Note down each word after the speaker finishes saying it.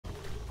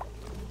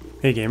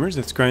Hey gamers,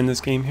 it's Grind This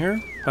Game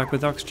here, back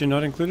with Oxygen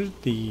Not Included,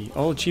 the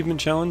All Achievement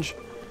Challenge,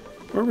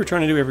 where we're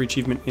trying to do every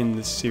achievement in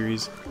this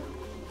series.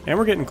 And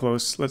we're getting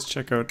close. Let's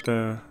check out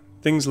the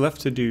things left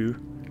to do.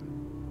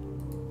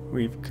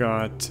 We've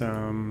got,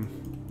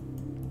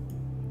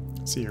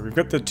 let's see here, we've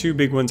got the two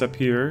big ones up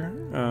here.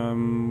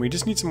 We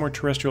just need some more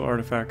terrestrial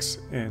artifacts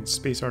and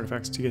space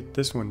artifacts to get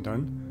this one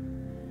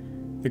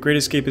done. The Great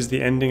Escape is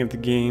the ending of the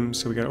game,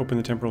 so we gotta open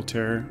the temporal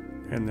tear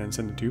and then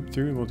send a dupe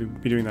through. We'll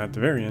be doing that at the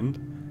very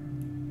end.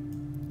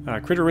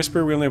 Critter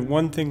Whisper, we only have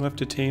one thing left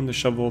to tame, the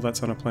shovel.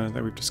 That's on a planet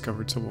that we've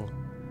discovered, so we'll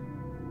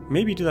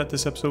maybe do that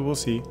this episode, we'll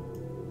see.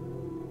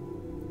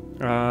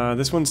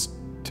 This one's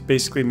to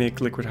basically make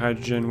liquid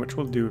hydrogen, which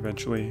we'll do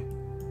eventually.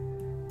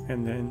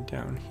 And then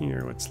down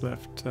here, what's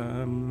left?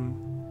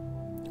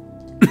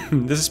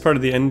 This is part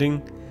of the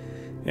ending.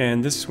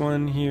 And this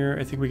one here,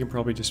 I think we can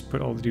probably just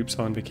put all the dupes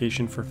on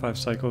vacation for 5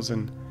 cycles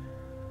and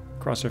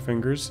cross our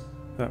fingers.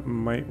 That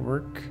might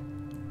work.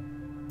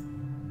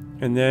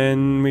 And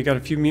then we got a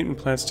few mutant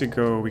plants to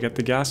go. We got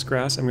the gas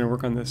grass. I'm going to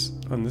work on this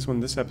one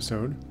this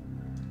episode.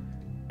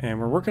 And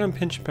we're working on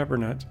pinch and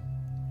peppernut.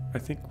 I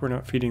think we're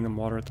not feeding them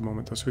water at the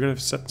moment though, so we got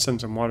to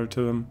send some water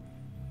to them.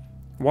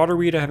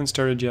 Waterweed I haven't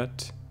started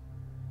yet.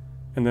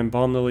 And then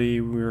balm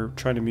lily, we're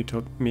trying to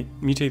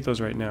mutate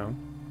those right now.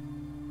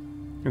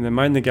 And then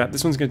mine the gap.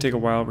 This one's going to take a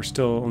while. We're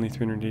still only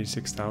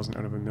 386,000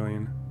 out of 1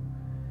 million.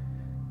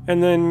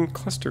 And then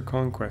cluster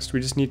conquest. We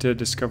just need to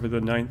discover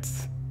the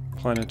 9th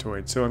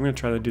planetoid, so I'm going to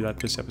try to do that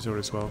this episode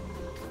as well.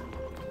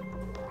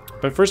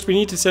 But first we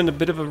need to send a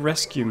bit of a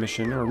rescue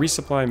mission, or a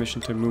resupply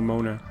mission to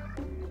Mumona.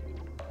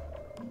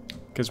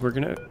 Because we're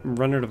going to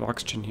run out of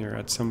oxygen here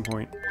at some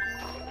point.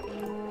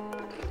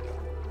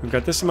 We've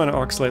got this amount of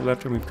oxalate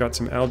left and we've got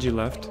some algae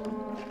left.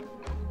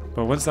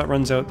 But once that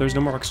runs out, there's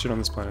no more oxygen on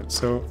this planet,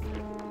 so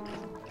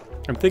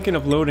I'm thinking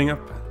of loading up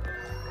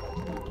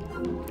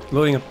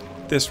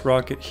this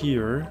rocket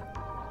here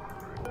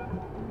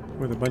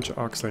with a bunch of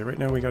oxalate. Right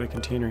now we got a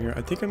container here.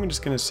 I think I'm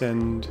just going to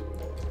send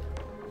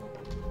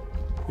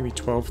maybe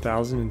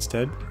 12,000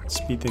 instead.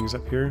 Speed things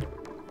up here.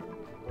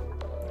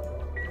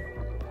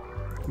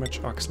 How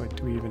much oxalate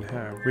do we even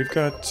have? We've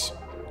got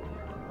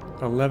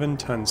 11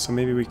 tons, so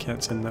maybe we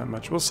can't send that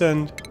much. We'll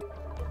send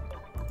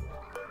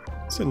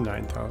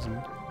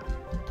 9,000.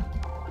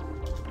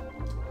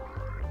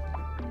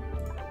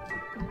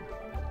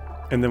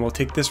 And then we'll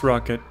take this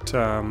rocket to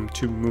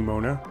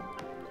Mumona.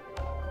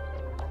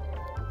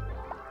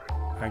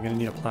 I'm gonna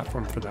need a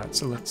platform for that,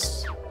 so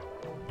let's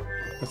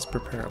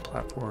prepare a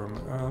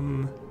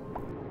platform.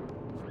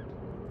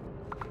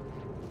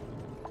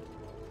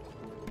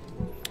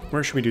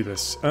 Where should we do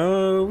this?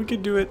 We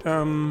could do it,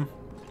 didn't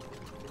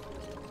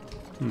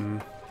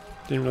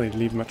really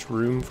leave much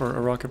room for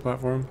a rocket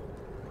platform.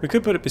 We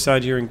could put it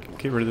beside here and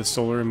get rid of the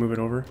solar and move it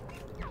over.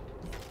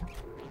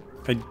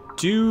 I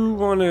do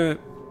want to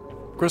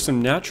grow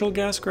some natural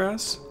gas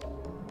grass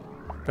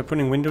by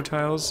putting window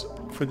tiles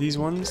for these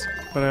ones,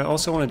 but I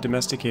also want to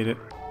domesticate it.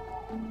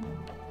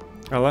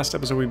 Last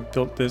episode we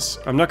built this.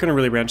 I'm not going to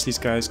really ranch these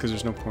guys because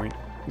there's no point.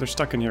 They're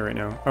stuck in here right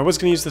now. I was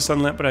going to use the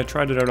sun lamp, but I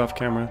tried it out off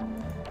camera,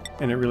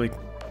 and it really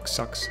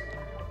sucks.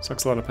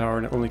 Sucks a lot of power,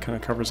 and it only kind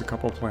of covers a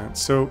couple plants.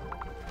 So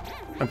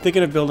I'm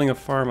thinking of building a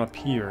farm up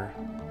here.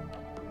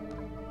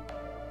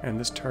 And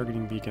this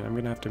targeting beacon, I'm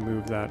going to have to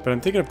move that. But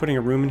I'm thinking of putting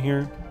a room in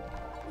here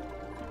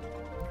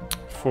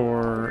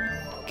for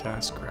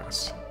gas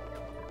grass.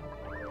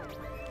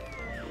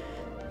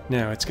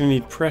 Now, it's going to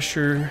need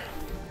pressure,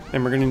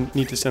 and we're going to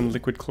need to send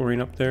liquid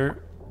chlorine up there.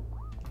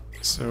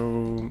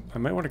 So, I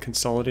might want to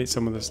consolidate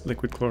some of this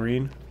liquid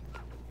chlorine.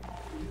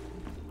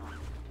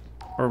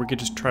 Or we could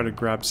just try to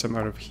grab some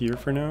out of here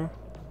for now.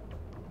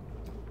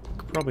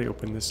 Could probably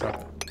open this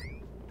up.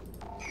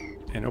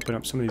 And open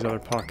up some of these other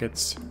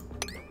pockets.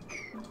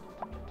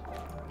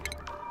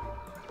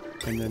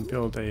 And then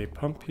build a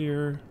pump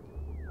here.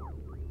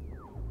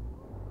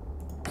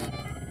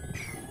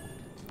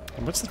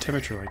 What's the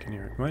temperature like in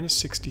here? Minus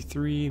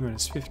 63,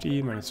 minus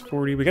 50, minus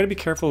 40. We gotta be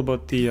careful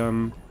about the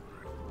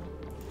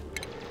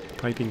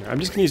piping.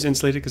 I'm just gonna use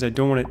insulated because I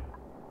don't want it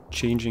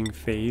changing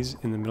phase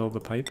in the middle of the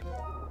pipe.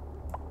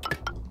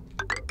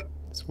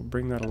 So we'll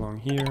bring that along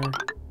here.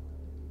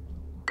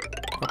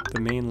 Up the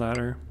main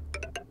ladder.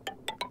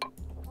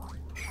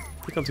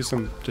 I think I'll do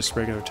some just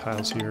regular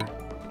tiles here.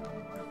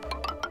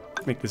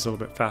 Make this a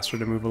little bit faster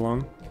to move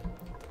along.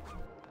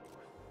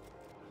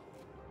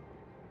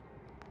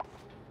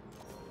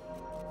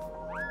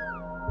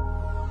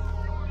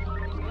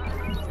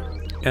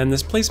 And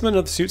this placement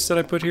of the suits that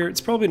I put here, it's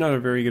probably not a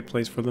very good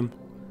place for them.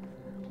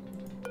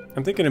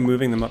 I'm thinking of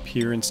moving them up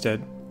here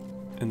instead,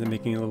 and then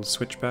making a little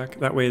switchback.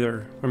 That way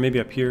they're, or maybe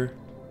up here.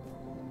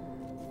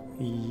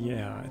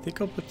 Yeah, I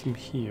think I'll put them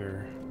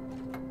here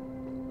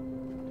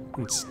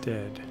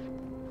instead.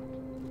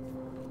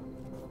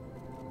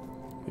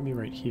 Maybe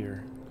right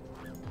here.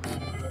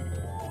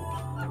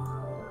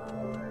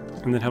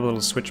 And then have a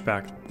little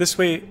switchback. This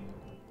way,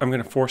 I'm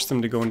going to force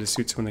them to go into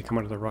suits when they come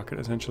out of the rocket,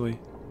 essentially.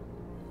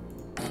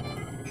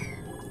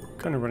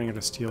 Kind of running out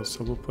of steel,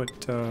 so we'll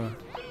put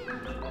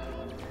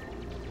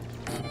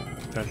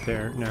Put that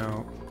there.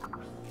 Now,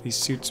 these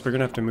suits, we're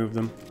gonna have to move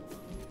them.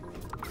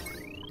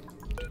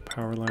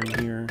 Power line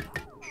here.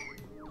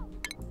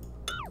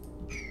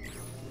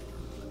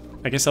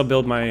 I guess I'll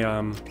build my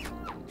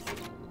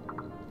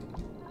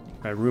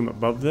my room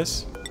above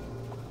this.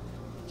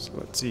 So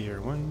let's see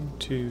here. 1,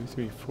 2,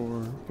 3, 4.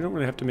 We don't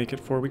really have to make it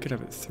 4. We could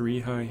have it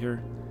 3 high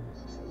here.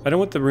 I don't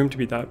want the room to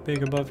be that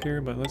big above here,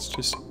 but let's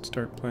just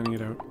start planning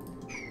it out.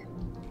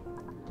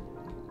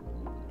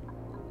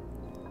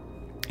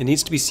 It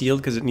needs to be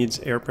sealed because it needs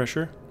air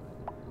pressure.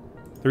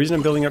 The reason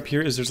I'm building up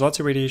here is there's lots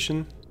of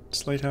radiation,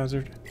 slight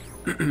hazard,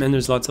 and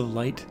there's lots of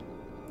light.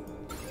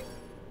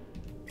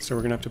 So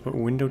we're gonna have to put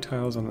window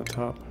tiles on the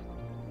top.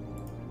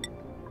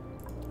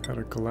 Out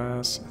of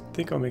glass. I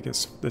think I'll make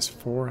this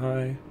 4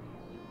 high.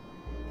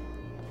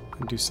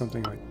 And do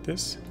something like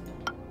this.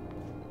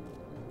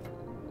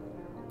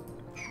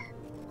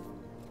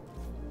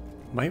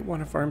 Might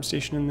want a farm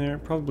station in there.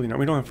 Probably not.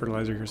 We don't have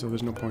fertilizer here, so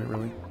there's no point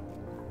really.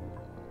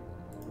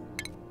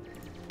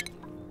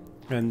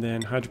 And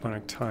then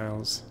hydroponic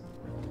tiles.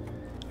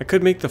 I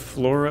could make the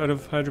floor out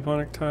of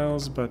hydroponic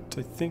tiles, but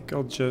I think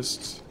I'll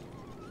just...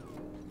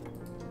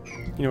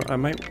 You know, I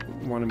might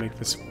want to make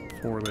this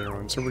 4 later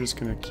on, so we're just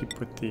going to keep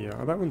with the...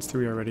 oh, that one's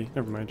 3 already.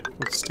 Never mind.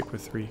 Let's stick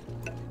with 3.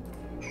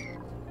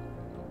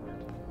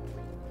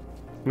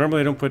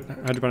 Normally I don't put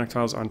hydroponic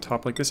tiles on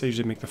top like this. I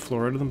usually make the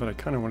floor out of them, but I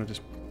kind of want to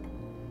just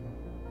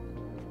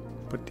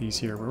put these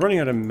here. We're running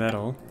out of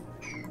metal.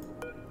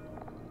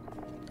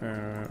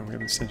 We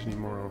haven't sent any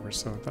more over,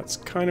 so that's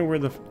kind of where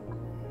the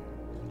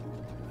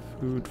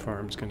food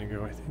farm's going to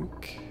go, I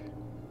think.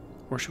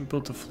 Or should we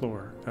build the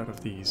floor out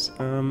of these?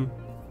 I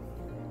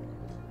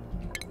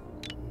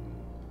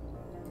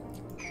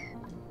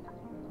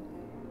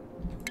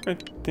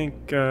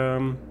think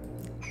I'll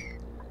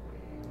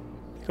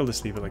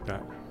just leave it like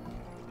that.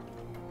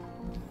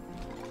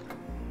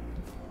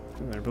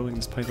 They're building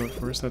this pipe out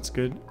for us, that's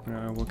good.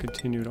 We'll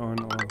continue it on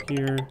along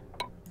here.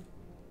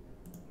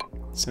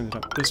 Send it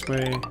up this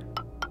way.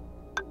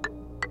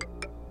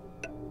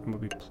 And we'll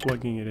be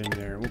plugging it in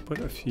there. We'll put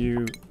a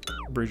few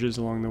bridges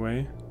along the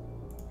way.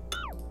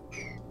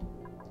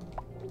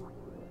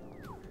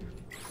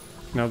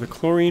 Now the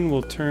chlorine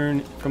will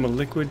turn from a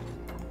liquid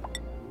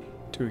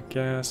to a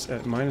gas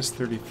at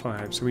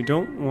 -35. So we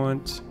don't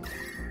want...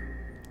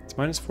 It's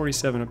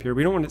 -47 up here.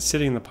 We don't want it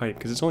sitting in the pipe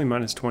because it's only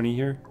 -20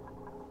 here.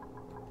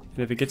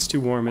 And if it gets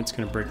too warm, it's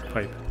going to break the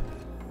pipe.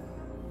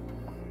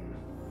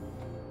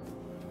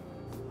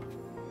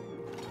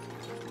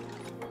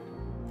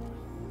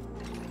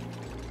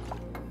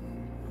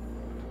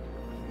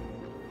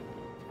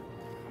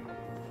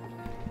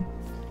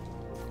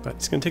 But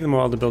it's going to take them a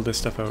while to build this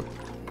stuff out.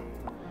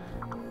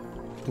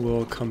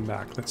 We'll come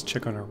back. Let's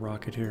check on our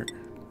rocket here.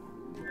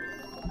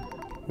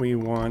 We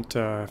want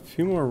a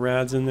few more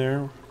rads in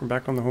there. We're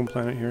back on the home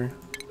planet here.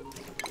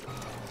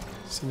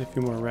 Send a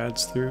few more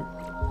rads through.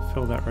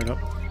 Fill that right up.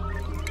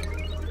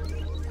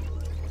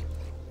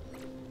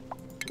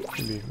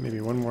 Maybe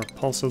one more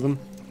pulse of them.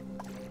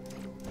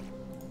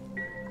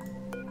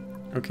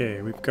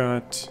 Okay, we've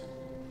got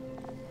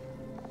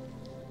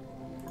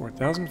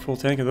 4,000 full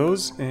tank of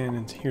those, and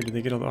in here, did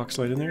they get all the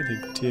oxalate in there?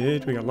 They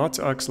did. We got lots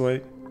of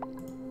oxalate.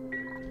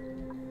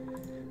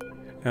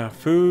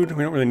 Food.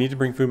 We don't really need to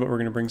bring food, but we're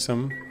going to bring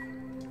some.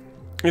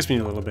 I guess we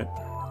need a little bit.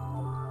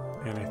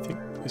 And I think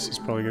this is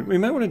probably good. We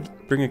might want to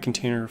bring a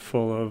container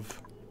full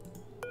of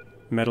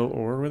metal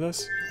ore with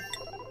us.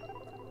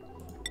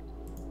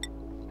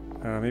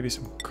 Maybe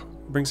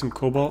bring some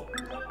cobalt.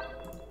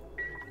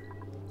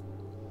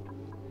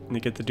 And to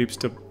get the dupes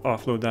to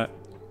offload that.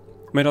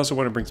 Might also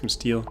want to bring some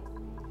steel.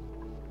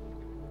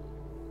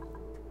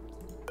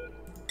 How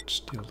much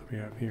steel do we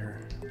have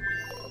here?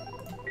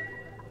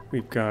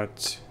 We've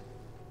got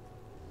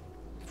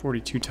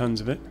 42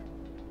 tons of it.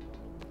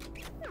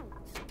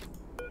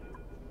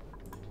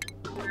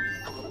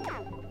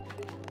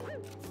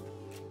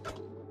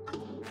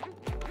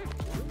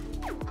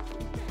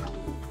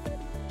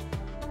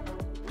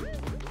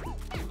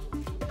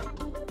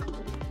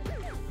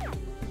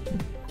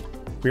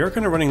 We are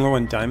kind of running low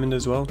on diamond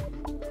as well,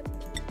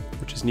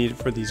 which is needed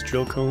for these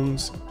drill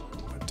cones.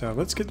 But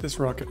let's get this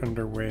rocket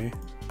underway.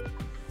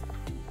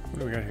 What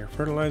do we got here?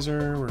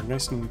 Fertilizer. We're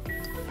nice and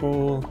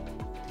full.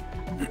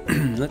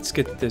 Let's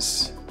get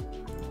this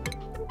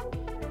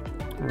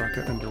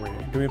rocket underway.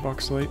 Do we have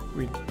oxalate?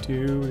 We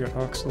do. We got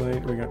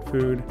oxalate. We got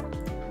food.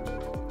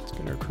 Let's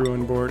get our crew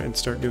on board and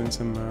start doing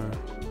some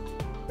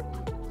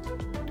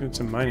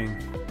mining.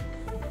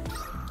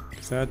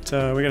 Is that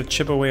we got to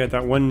chip away at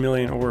that 1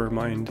 million ore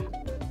mined.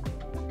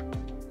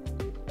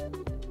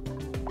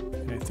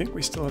 I think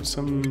we still have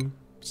some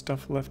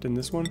stuff left in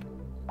this one.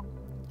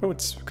 Oh,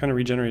 it's kind of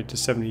regenerated to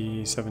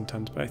 77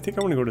 tons, but I think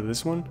I want to go to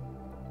this one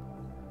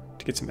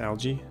to get some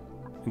algae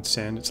and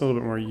sand. It's a little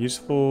bit more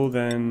useful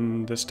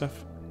than this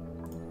stuff.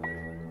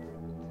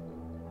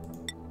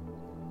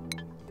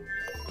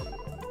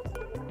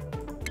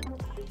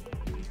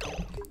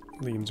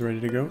 Liam's ready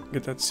to go.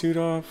 Get that suit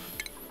off.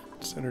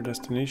 Set our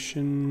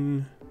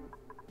destination.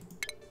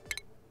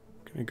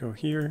 Gonna go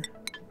here.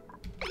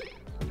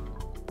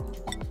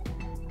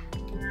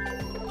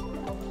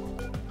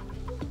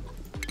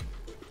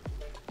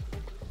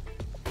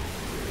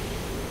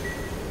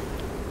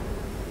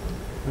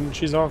 And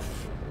she's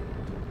off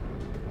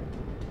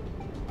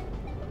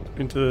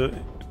into the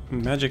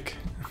magic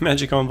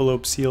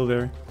envelope seal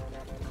there.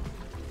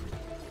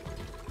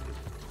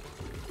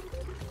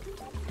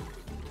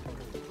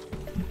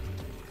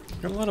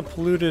 Got a lot of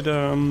polluted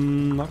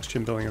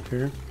oxygen building up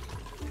here.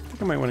 I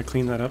think I might want to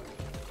clean that up.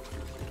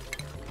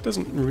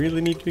 Doesn't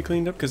really need to be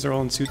cleaned up because they're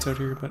all in suits out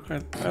here, but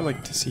I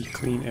like to see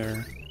clean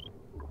air.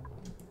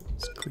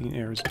 Clean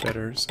air is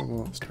better, so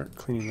we'll start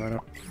cleaning that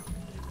up.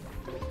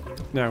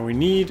 Now we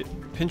need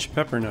pinch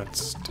pepper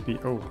nuts to be...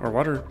 Oh, our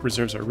water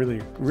reserves are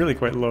really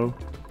quite low.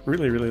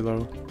 Really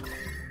low.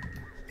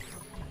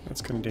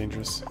 That's kind of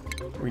dangerous.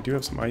 We do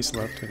have some ice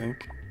left, I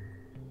think.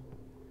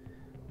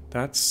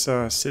 That's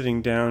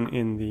sitting down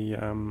in the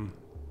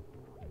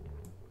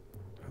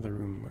other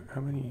room.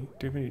 How many...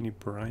 Do we have any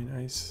brine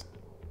ice?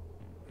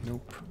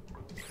 Nope.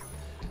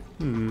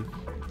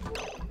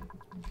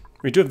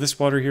 We do have this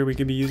water here we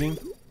could be using.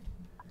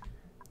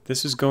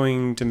 This is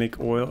going to make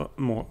oil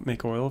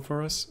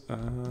for us.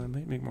 It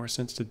might make more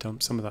sense to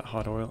dump some of that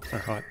hot oil or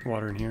hot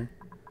water in here.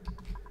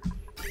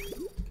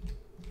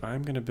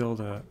 I'm gonna build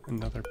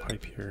another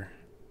pipe here.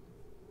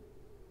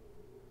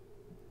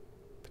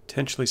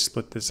 Potentially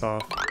split this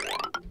off.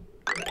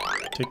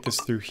 Take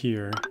this through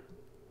here.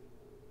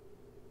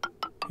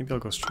 Maybe I'll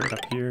go straight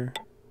up here.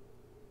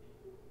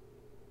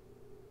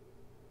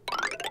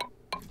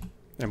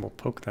 And we'll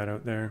poke that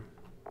out there.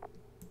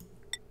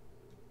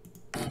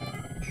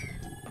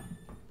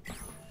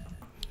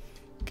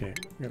 Okay,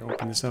 I'm gonna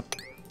open this up.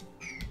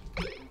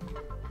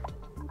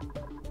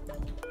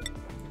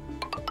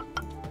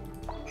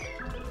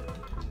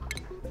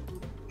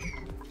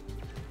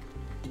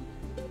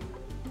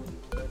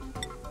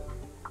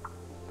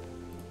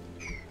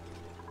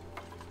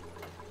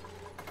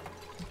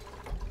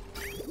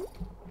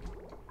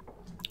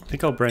 I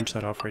think I'll branch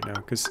that off right now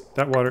because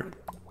that water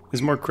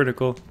is more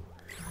critical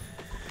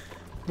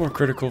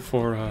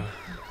for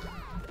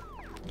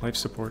life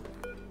support.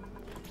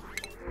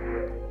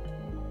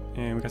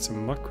 And we got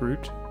some muck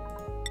root.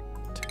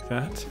 Take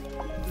that.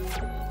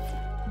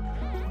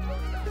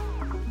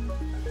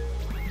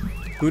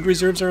 Food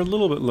reserves are a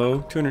little bit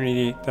low,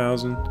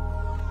 288,000.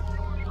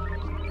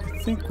 I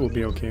think we'll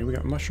be okay. We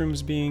got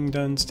mushrooms being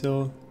done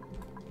still.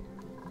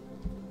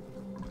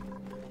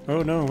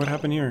 Oh no, what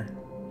happened here?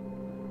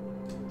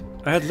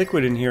 I had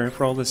liquid in here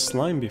for all this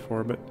slime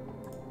before, but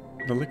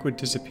the liquid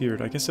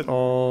disappeared. I guess it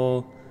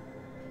all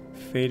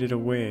faded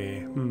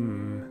away.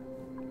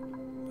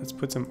 Let's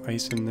put some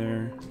ice in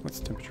there. What's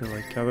the temperature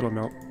like? Yeah, that'll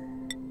melt.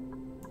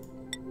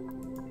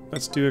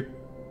 Let's do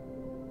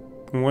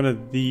one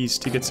of these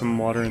to get some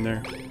water in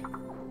there.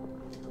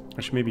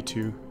 Actually, maybe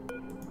two.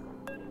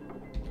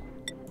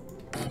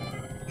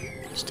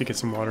 Just to get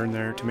some water in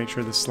there to make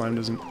sure the slime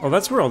doesn't... Oh,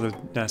 that's where all the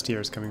nasty air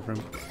is coming from.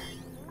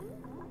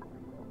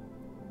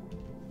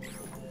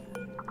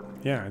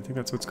 Yeah, I think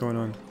that's what's going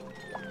on.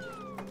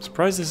 I'm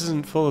surprised this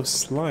isn't full of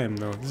slime,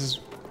 though. This is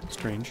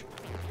strange.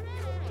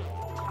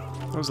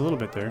 That was a little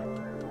bit there.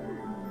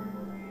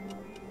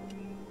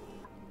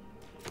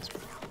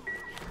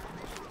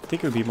 I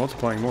think it would be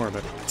multiplying more,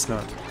 but it's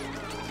not.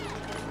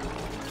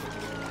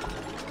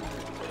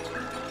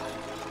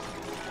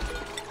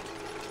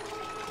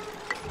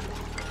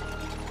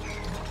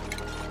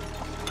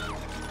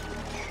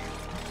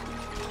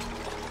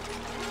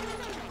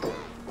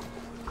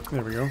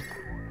 There we go.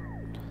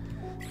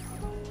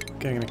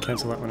 Okay, I'm gonna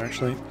cancel that one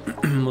actually.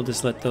 We'll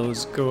just let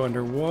those go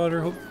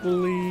underwater,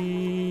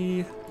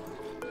 hopefully.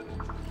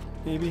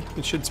 Maybe.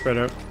 It should spread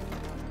out.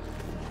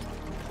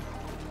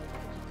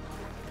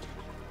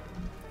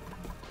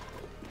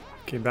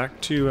 Okay, back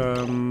to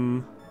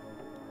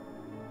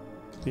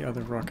the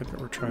other rocket that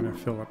we're trying to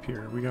fill up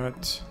here. We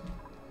got...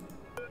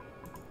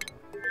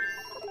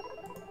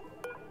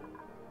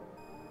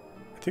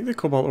 I think the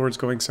cobalt ore is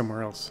going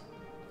somewhere else.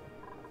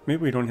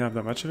 Maybe we don't have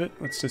that much of it.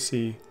 Let's just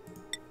see.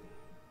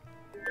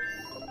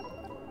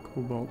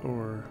 Cobalt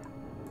ore.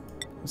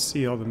 Let's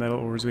see all the metal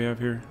ores we have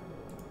here.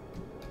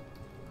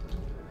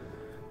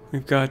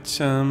 We've got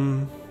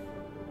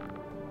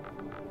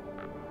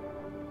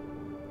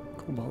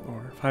cobalt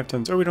ore, 5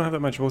 tons. Oh, we don't have that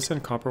much. We'll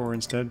send copper ore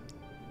instead.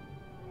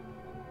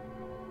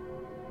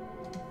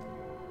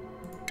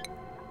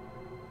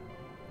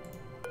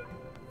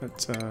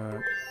 Let's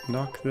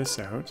knock this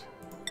out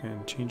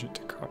and change it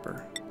to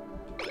copper.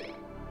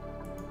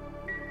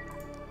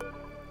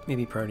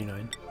 Maybe priority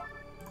 9.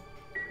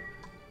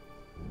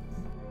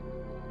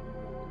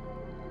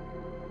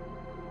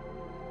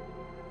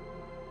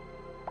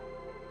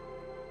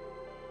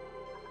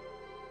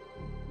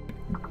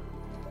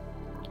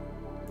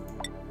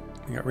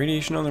 We got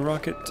radiation on the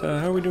rocket.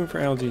 How are we doing for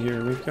algae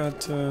here? We've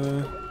got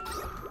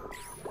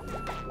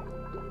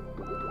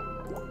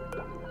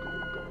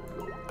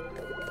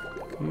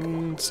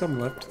some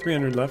left.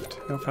 300 left.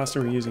 How fast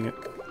are we using it?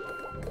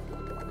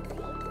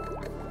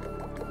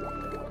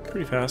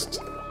 Pretty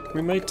fast.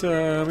 We might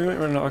run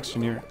out of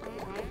oxygen here.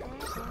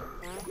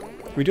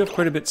 We do have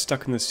quite a bit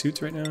stuck in the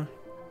suits right now.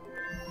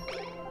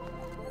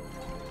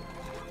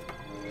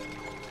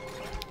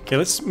 Okay,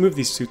 let's move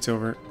these suits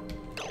over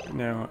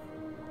now.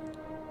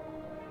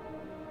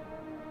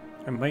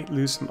 I might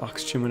lose some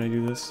oxygen when I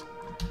do this.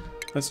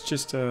 Let's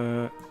just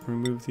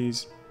remove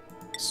these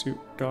suit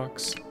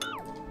docks.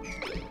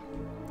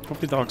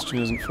 Hopefully the oxygen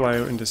doesn't fly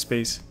out into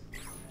space.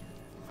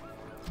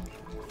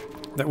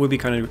 That would be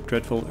kind of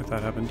dreadful if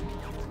that happened.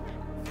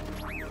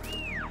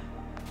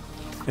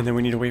 And then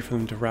we need a way for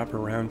them to wrap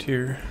around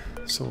here.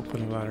 So we'll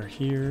put a ladder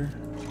here.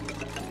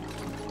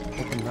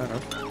 Open that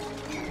up.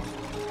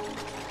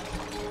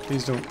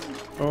 Please don't...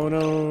 Oh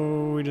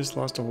no, we just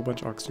lost a whole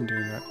bunch of oxygen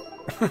doing that.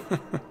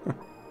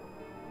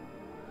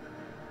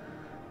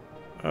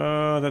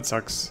 That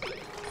sucks.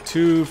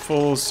 2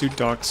 full suit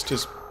docks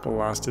just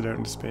blasted out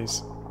into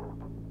space.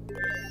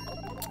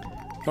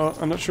 Well,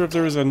 I'm not sure if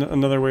there was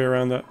another way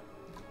around that.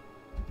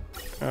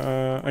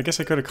 I guess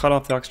I could have cut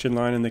off the oxygen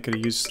line and they could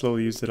have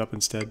slowly used it up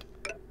instead.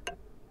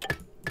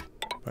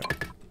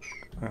 But,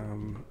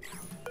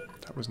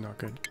 that was not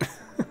good.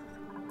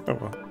 Oh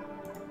well.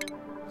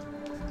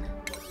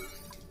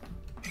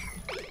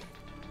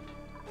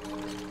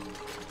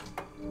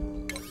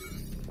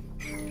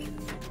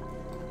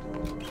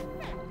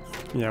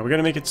 Yeah, we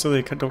gotta make it so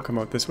they don't come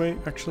out this way,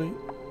 actually.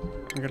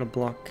 We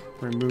gotta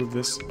remove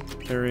this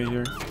area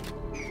here.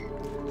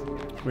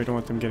 We don't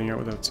want them getting out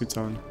without suits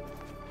on.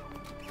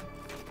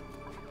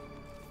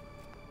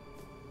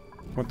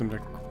 Want them to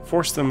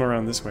force them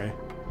around this way.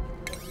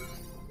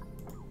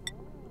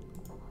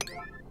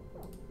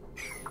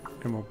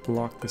 And we'll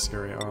block this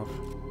area off.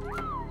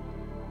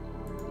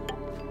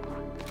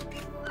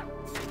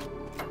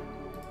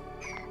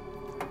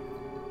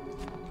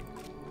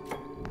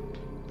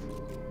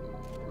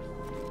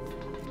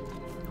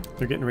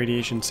 They're getting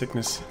radiation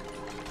sickness.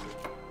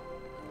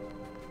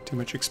 Too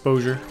much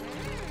exposure.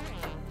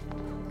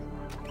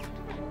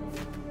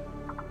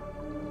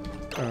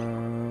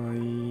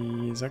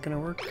 Is that gonna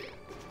work?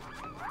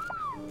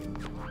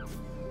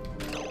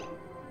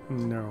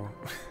 No.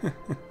 They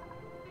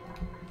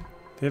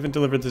haven't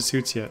delivered the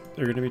suits yet.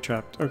 They're gonna be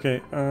trapped.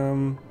 Okay,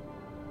 oh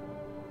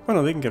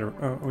no, they can get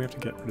oh, we have to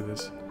get rid of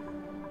this.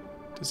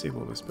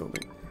 Disable this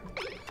building.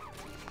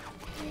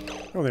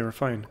 Oh, they were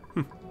fine.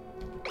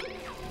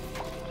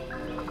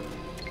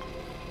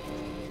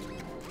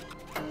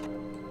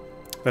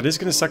 That is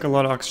gonna suck a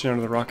lot of oxygen out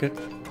of the rocket,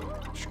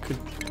 which could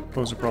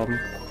pose a problem.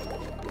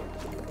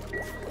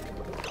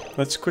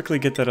 Let's quickly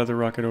get that other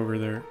rocket over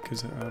there,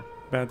 because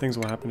bad things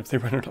will happen if they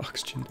run out of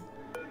oxygen.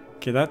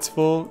 Okay, that's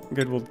full.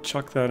 Good, we'll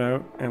chuck that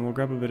out, and we'll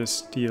grab a bit of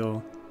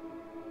steel.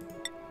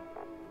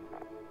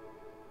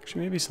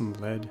 Actually, maybe some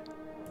lead.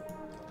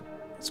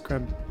 Let's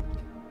grab...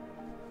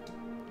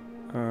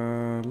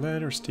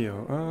 lead or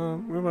steel?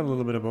 We want a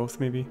little bit of both,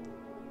 maybe.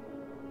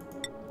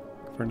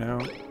 For now.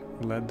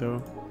 Lead,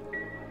 though.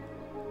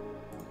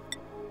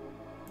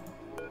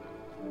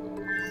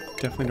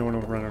 Definitely don't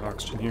want to run out of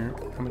oxygen here.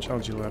 How much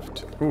algae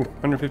left? Ooh,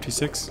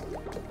 156.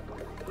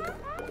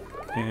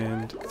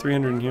 And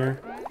 300 in here.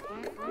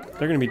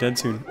 They're gonna be dead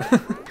soon. They're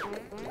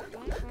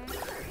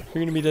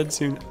gonna be dead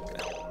soon.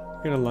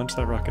 We're gonna launch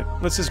that rocket.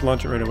 Let's just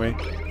launch it right away.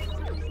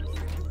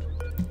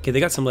 Okay, they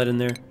got some lead in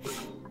there.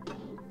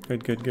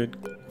 Good, good, good.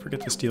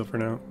 Forget the steel for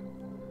now.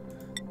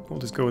 We'll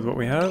just go with what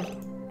we have.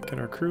 Get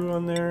our crew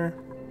on there.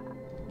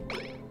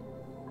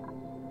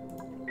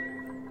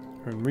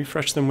 And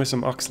refresh them with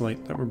some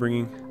oxalate that we're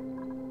bringing.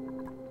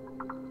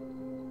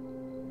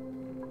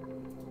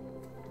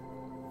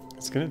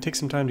 It's gonna take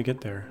some time to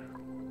get there.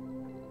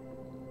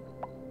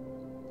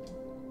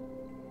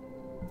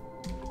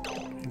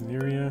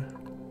 Illyria.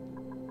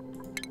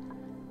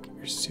 Get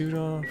your suit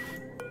off.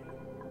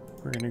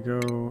 We're gonna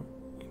go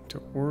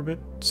into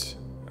orbit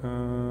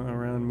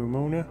around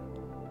Mumona.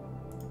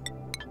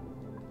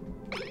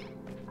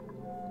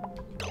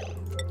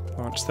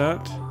 Launch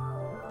that.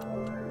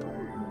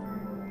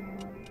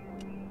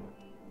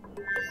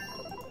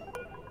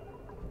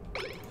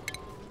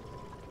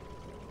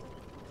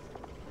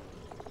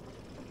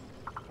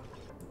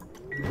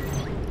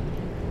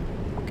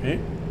 Okay.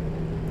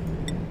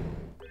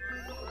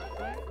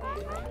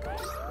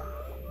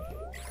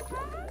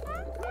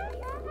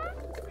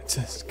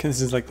 This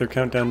is like their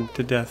countdown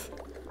to death.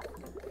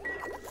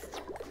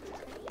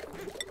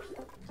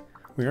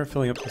 We are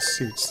filling up the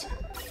suits.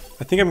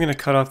 I think I'm going to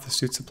cut off the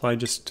suit supply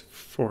just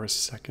for a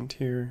second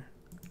here.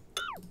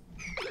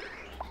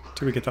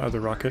 Till we get the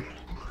other rocket.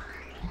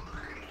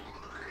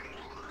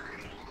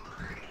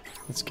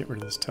 Let's get rid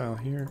of this tile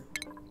here.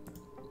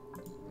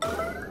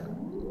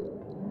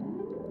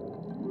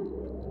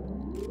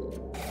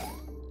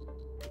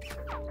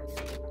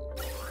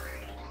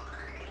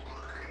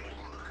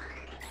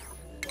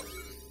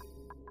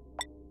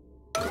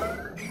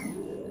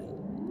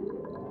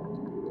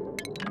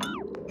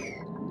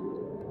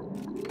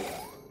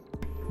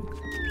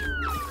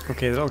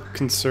 Okay, that'll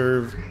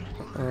conserve,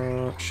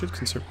 should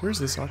conserve, where's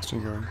this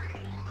oxygen going?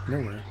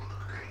 Nowhere.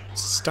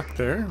 It's stuck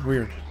there?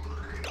 Weird.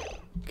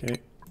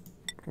 Okay,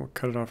 we'll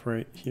cut it off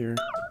right here.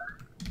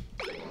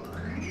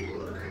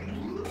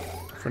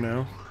 For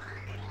now.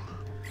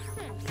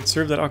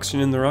 Conserve that oxygen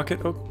in the rocket?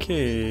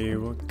 Okay,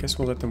 well, I guess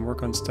we'll let them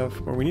work on stuff.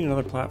 Well, we need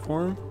another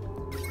platform.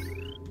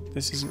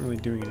 This isn't really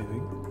doing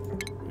anything.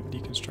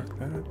 Deconstruct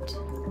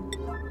that.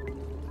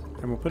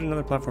 And we'll put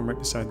another platform right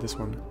beside this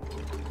one.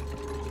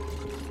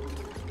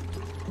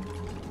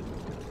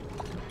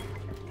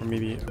 Or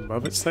maybe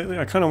above it slightly.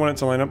 I kind of want it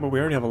to line up, but we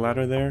already have a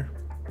ladder there.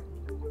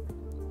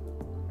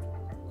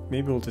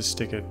 Maybe we'll just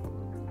stick it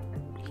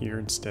here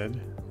instead.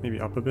 Maybe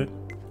up a bit.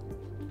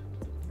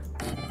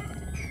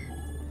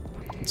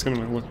 It's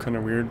gonna look kind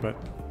of weird, but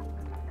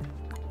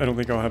I don't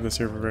think I'll have this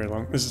here for very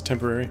long. This is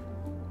temporary.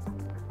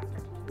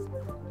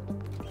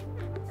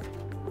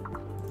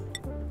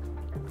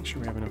 Make sure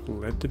we have enough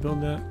lead to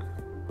build that.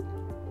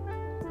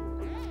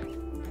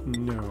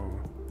 No.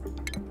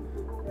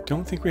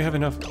 Don't think we have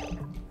enough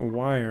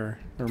wire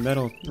or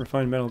metal,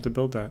 refined metal to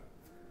build that.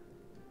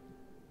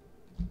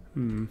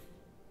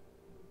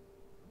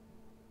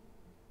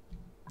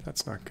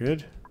 That's not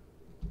good.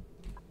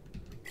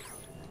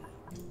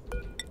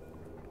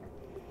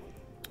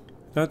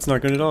 That's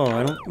not good at all.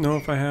 I don't know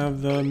if I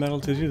have the metal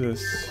to do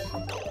this.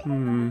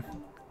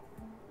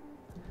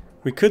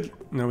 We could...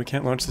 No, we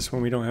can't launch this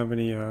when we don't have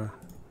any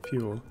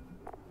fuel.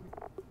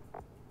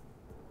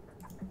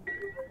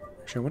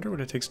 Actually, I wonder what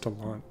it takes to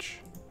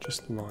launch.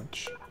 Just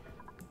launch.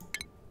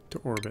 To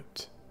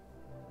orbit.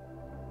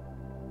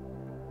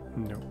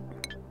 No.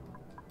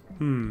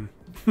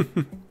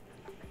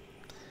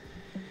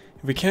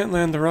 If we can't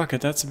land the rocket,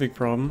 that's a big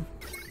problem.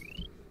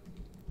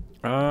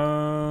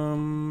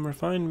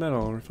 Refined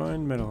metal,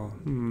 refined metal.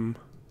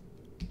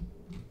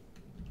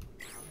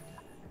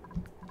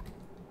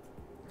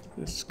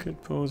 This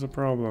could pose a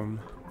problem.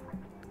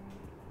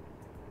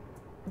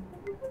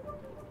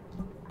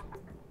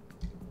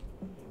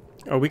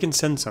 Oh, we can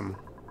send some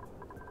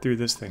through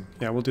this thing.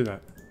 Yeah, we'll do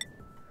that.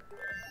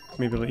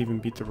 Maybe it'll even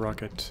beat the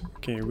rocket.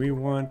 Okay, we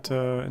want,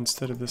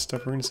 instead of this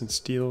stuff, we're gonna send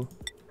steel.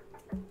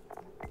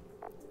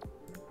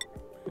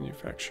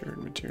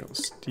 Manufactured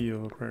materials,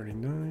 steel, priority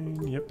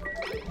 9, yep.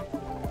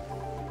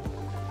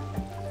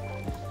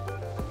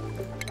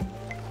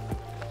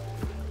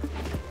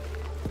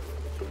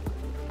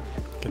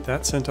 Get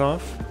that sent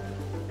off.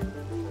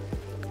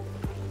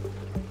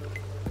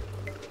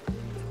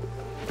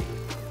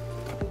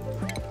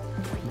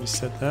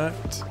 Reset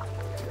that.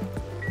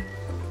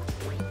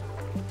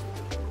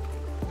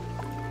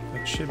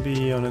 That should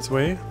be on its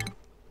way.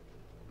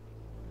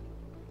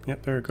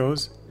 Yep, there it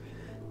goes.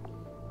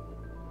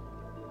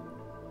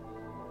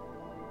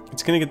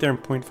 It's gonna get there in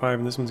 0.5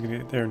 and this one's gonna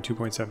get there in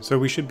 2.7, so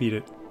we should beat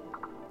it.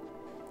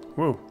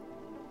 Whoa.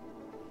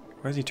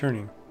 Why is he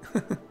turning?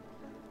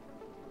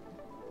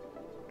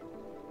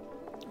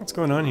 What's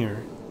going on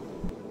here?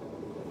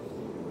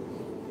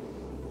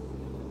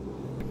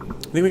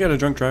 I think we got a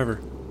drunk driver.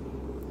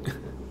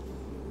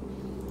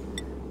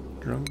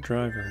 Drunk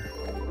driver.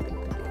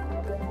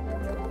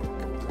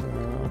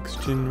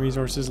 Oxygen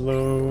resources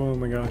low, oh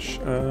my gosh.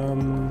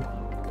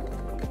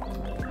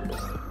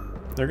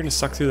 They're gonna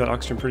suck through that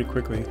oxygen pretty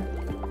quickly.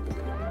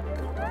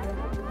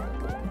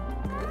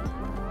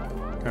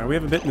 We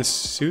have a bit in the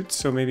suit,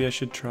 so maybe I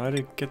should try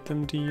to get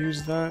them to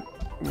use that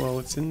while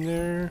it's in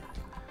there.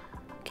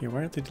 Okay,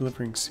 why aren't they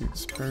delivering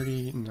suits?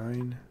 Priority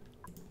 9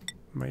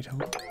 might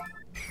help.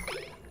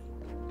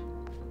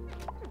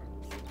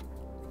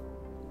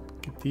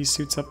 Get these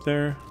suits up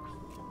there.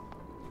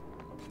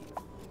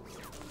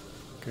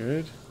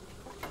 Good.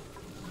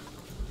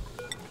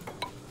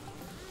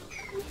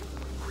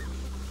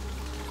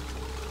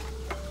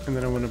 And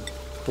then I want to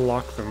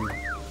block them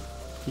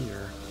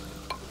here.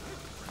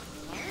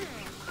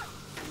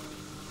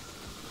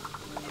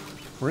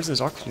 Where's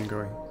this oxygen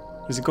going?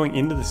 Is it going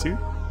into the suit?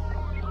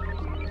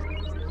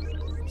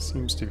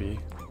 Seems to be.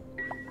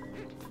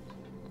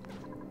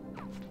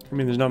 I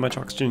mean, there's not much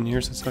oxygen in here,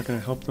 so it's not going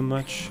to help them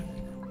much.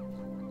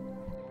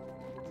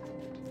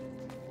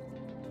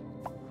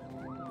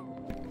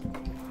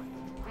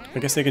 I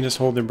guess they can just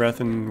hold their breath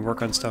and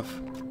work on stuff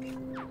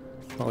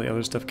while the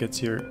other stuff gets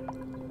here.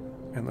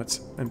 And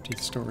let's empty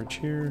the storage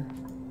here.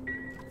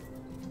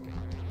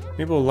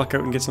 Maybe we'll luck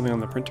out and get something on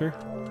the printer.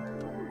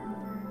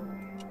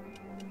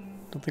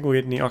 Don't think we'll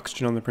get any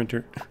oxygen on the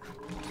printer.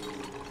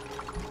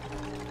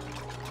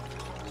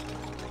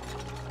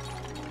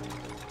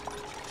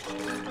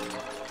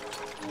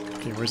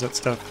 Okay, where's that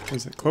stuff?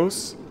 Is it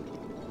close?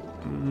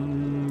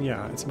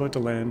 Yeah, it's about to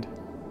land.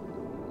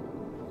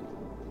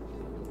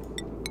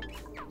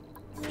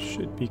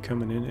 Should be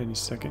coming in any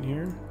second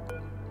here.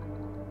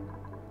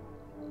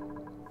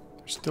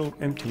 They're still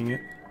emptying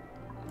it.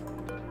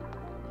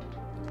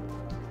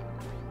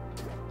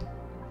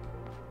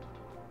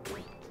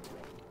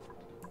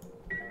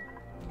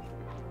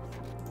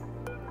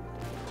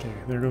 Okay,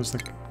 there goes the,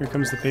 here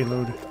comes the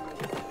payload.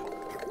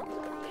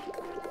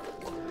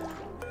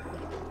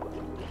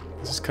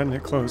 This is cutting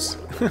it close.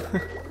 I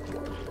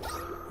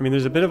mean,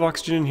 there's a bit of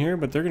oxygen in here,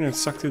 but they're gonna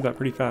suck through that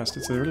pretty fast.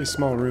 It's a really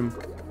small room.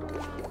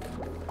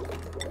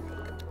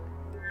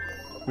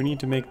 We need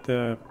to make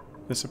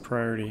this a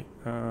priority.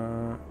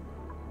 And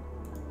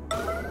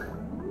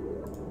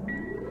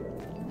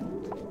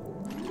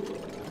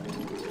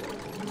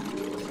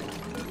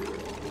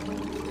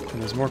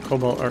there's more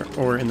cobalt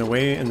ore in the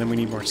way, and then we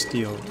need more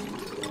steel.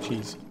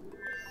 Jeez.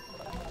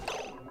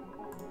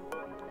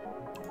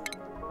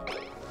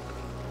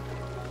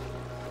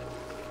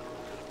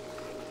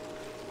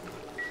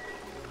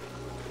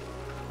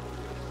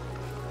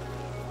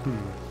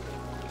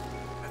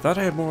 thought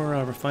I had more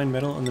refined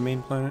metal on the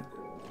main planet.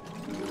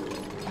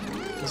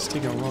 This is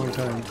taking a long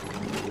time.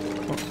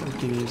 Oh,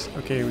 empty these.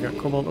 Okay, we got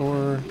cobalt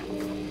ore.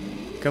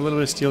 Got a little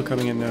bit of steel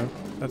coming in now.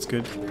 That's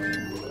good.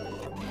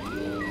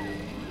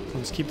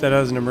 Let's keep that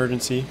as an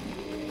emergency.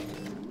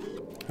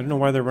 I don't know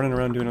why they're running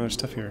around doing other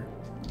stuff here.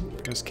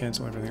 Just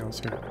cancel everything else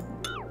here.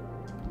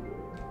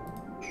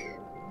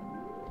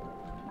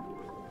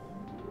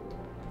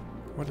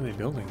 What are they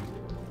building?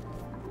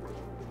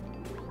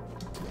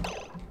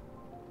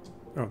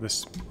 Oh,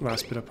 this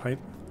last bit of pipe.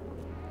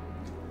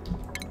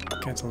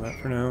 Cancel that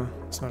for now.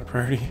 It's not a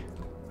priority.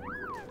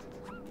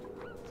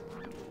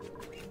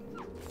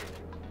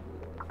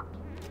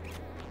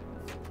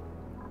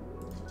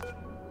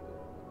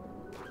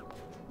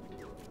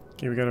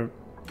 Okay, we gotta...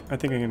 I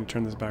think I'm gonna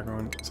turn this back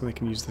on so they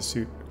can use the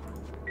suit.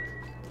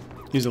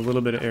 Use a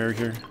little bit of air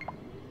here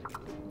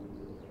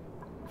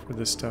for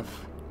this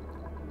stuff.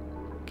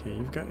 Okay,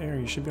 you've got air.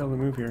 You should be able to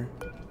move here.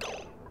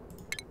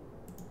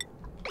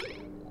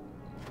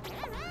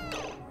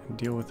 And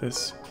deal with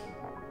this.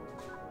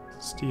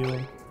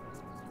 Steel.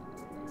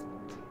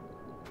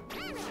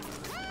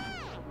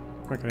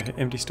 We're gonna hit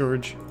empty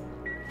storage.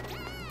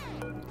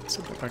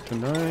 So go back to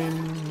 9.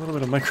 A little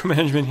bit of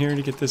micromanagement here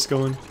to get this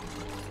going.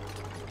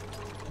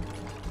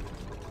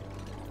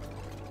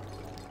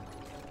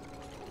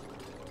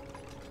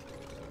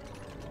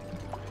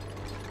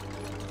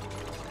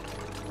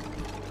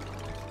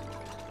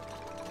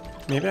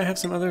 Maybe I have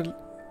some other...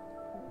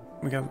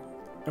 We got...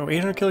 Oh,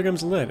 800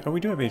 kilograms of lead. Oh,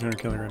 we do have 800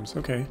 kilograms.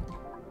 Okay.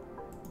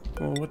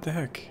 Well, what the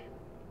heck?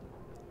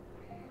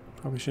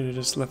 Probably should have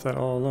just left that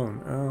all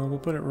alone. We'll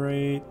put it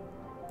right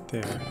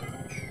there.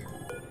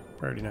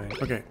 Priority 9.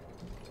 Okay.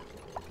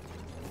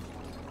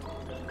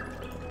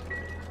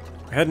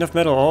 I had enough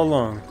metal all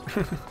along.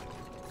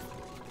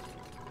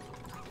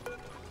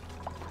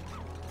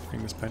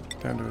 Bring this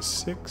back down to a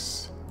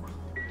 6.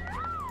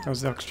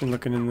 How's the oxygen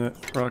looking in the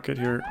rocket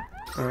here?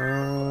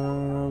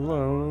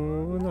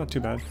 Low. Not too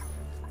bad.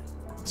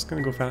 It's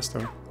gonna go fast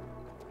though.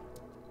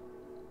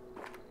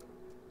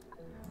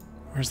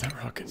 Where's that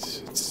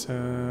rocket? It's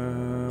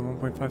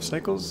 1.5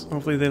 cycles.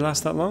 Hopefully they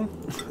last that long.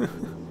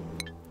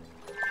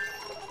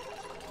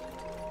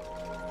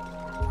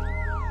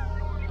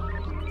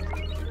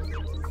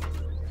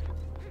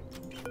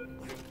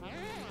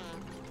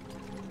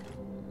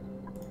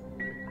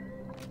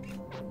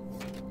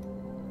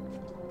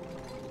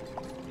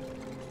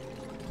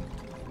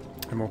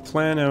 And we'll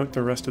plan out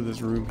the rest of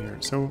this room here.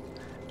 So,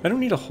 I don't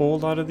need a whole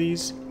lot of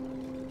these.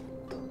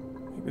 I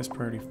think this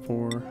priority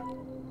 4.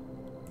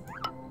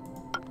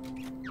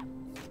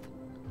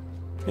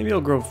 Maybe I'll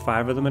grow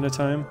 5 of them at a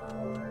time.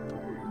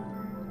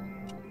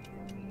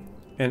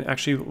 And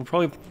actually, we'll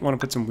probably want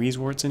to put some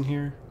Weezeworts in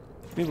here.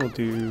 Maybe we'll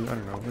do, I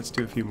don't know, let's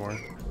do a few more.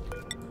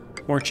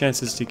 More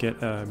chances to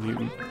get a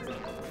mutant.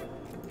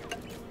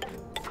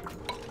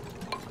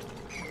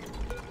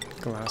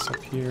 Glass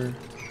up here.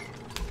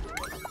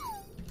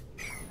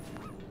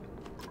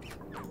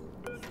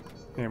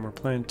 And we're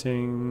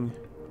planting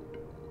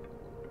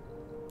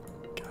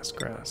gas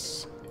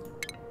grass.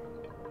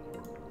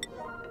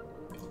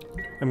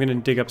 I'm gonna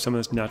dig up some of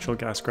this natural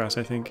gas grass,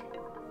 I think.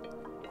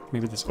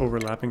 Maybe this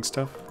overlapping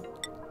stuff.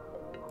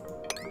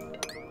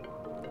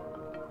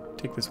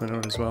 Take this one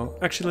out as well.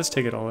 Actually, let's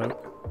take it all out.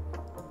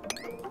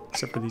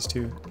 Except for these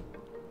two.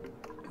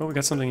 Oh, we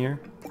got something here.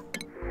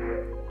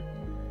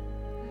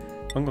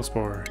 Fungal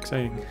spore,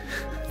 exciting.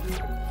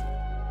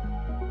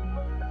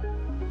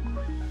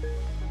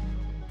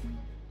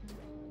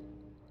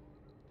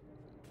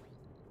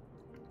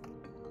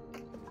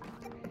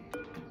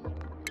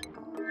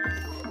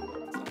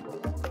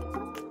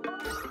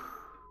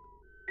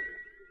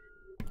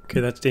 Okay,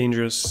 that's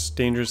dangerous.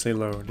 Dangerously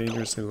low.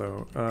 Dangerously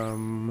low.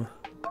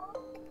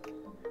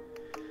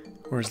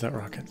 Where's that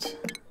rocket?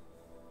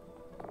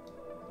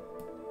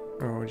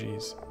 Oh,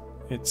 jeez.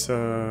 It's,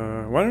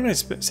 why don't I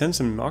send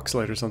some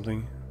oxalite or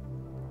something?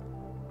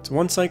 It's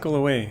 1 cycle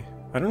away.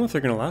 I don't know if they're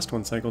gonna last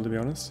 1 cycle, to be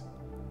honest.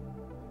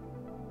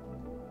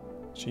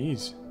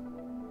 Jeez.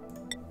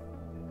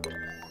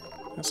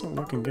 That's not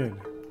looking good.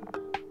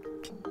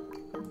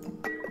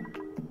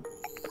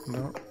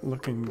 Not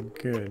looking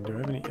good. Do I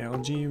have any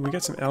algae? We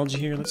got some algae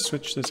here. Let's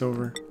switch this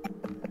over.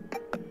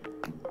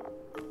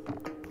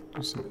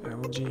 Do some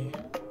algae.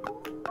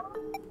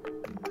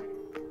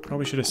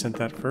 Probably should have sent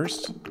that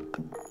first.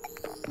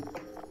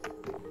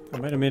 I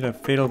might have made a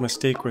fatal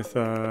mistake with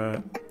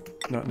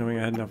not knowing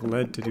I had enough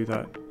lead to do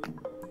that.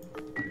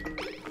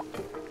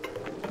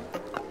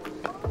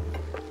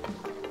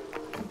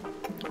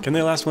 Can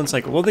they last 1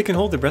 cycle? Well, they can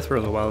hold their breath for a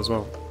little while as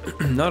well.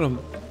 Not a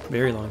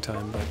very long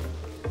time, but...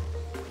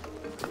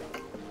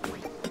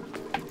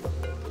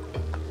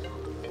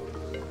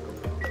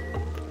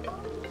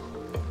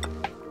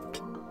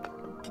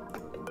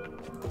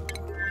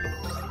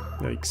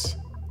 Yikes.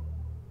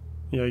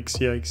 Yikes,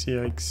 yikes,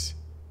 yikes.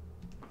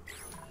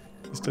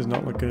 This does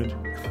not look good.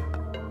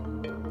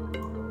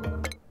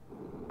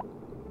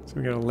 So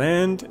we gotta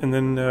land, and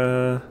then,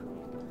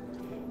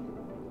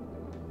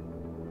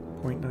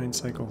 0.9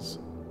 cycles.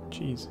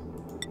 Jeez.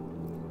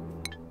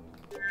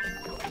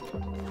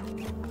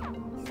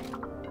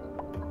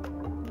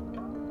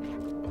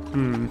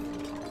 Hmm.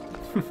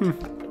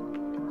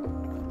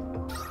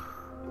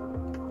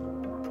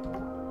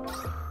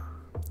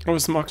 Oh,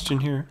 some oxygen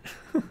here.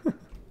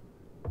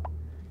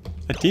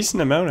 A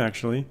decent amount,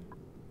 actually.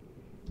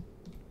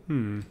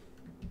 Hmm.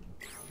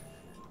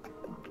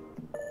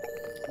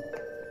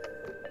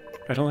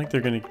 I don't think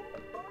they're gonna...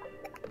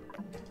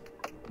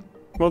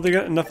 Well, they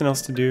got nothing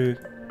else to do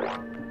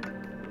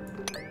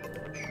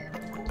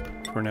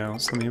for now,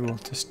 so maybe we'll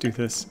just do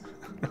this.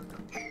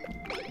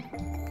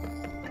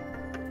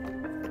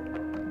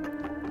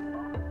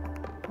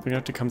 They're gonna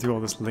have to come through all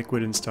this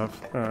liquid and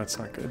stuff. That's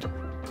not good.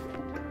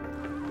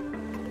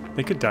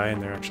 They could die in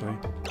there, actually.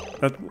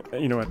 That,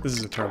 you know what? This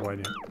is a terrible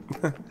idea.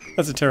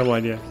 That's a terrible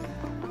idea.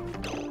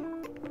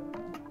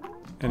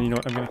 And you know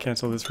what? I'm gonna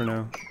cancel this for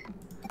now.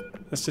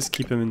 Let's just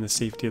keep him in the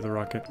safety of the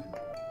rocket.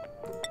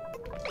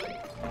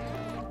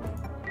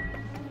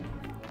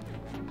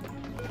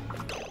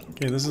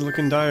 Okay, this is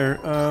looking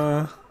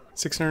dire.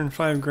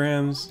 605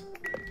 grams.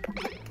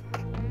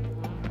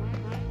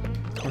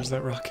 Where's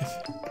that rocket?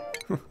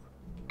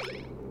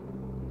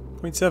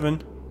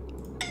 0.7.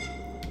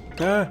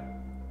 Ah!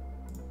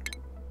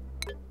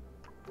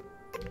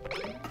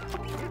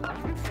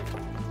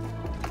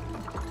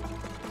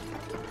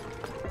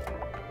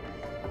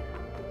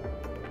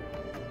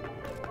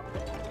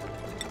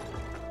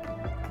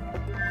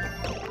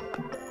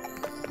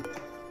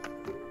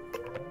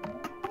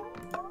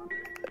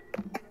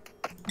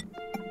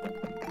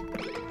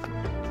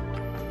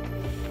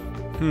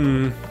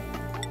 Hmm.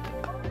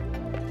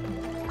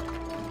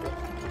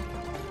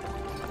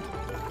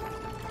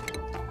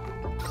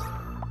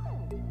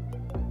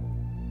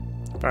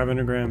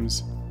 $500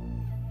 grams.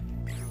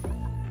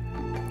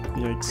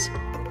 Yikes.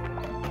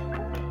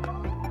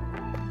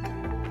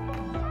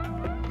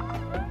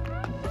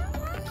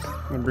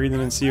 I'm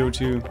breathing in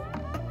CO2.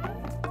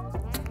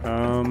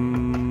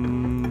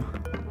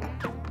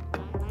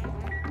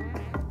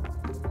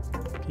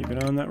 Keep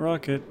it on that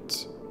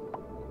rocket.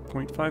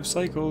 0.5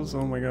 cycles,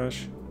 oh my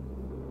gosh.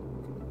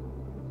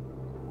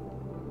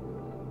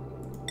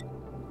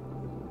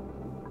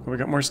 Well, we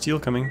got more steel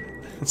coming.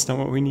 That's not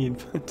what we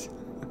need, but...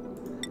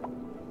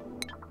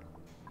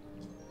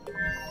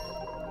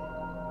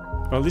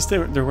 Well, at least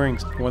they're wearing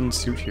one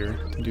suit here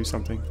to do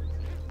something.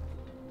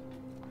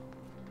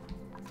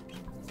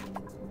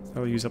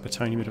 That'll use up a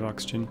tiny bit of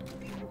oxygen.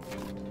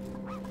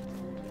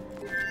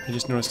 I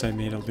just noticed I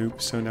made a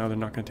loop, so now they're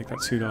not going to take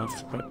that suit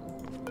off, but...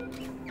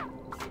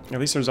 At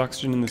least there's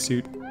oxygen in the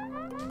suit.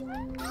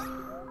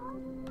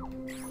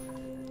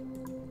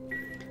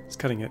 It's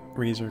cutting it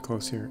razor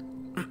close here.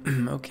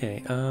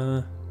 Okay,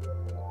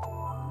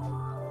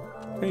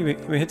 Wait,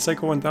 we hit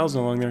cycle 1000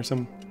 along there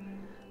some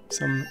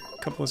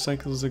couple of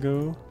cycles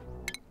ago.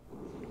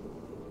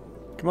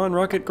 Come on,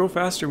 rocket, go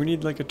faster. We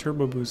need like a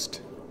turbo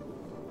boost.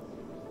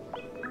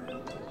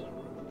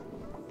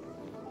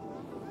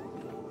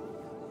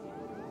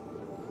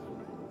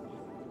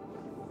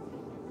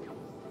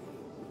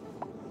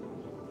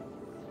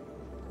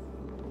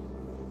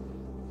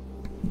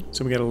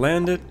 So we gotta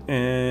land it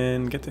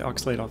and get the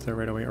oxalate off there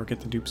right away, or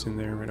get the dupes in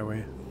there right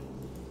away.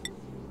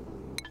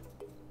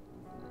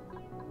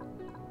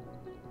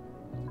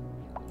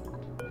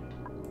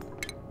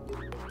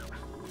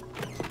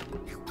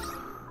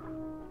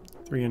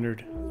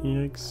 $300.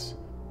 Yikes.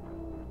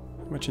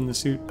 How much in the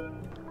suit?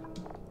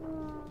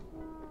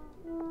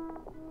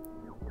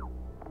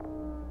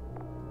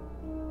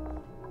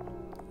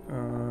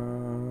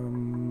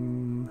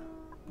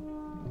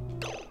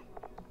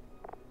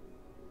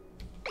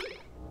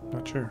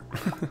 Not sure.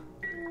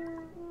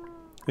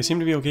 They seem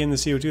to be okay in the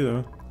CO2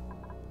 though.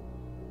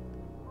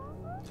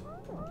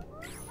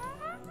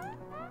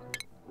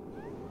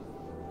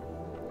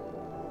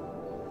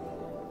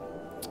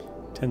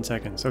 $10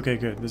 seconds. Okay,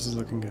 good. This is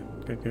looking good.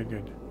 Good, good,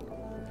 good.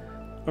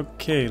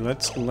 Okay,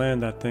 let's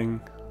land that thing.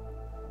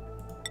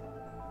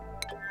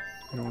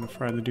 I don't want to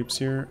fry the dupes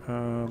here.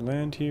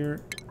 Land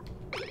here.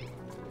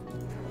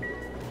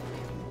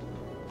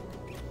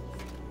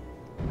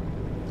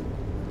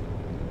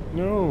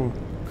 No!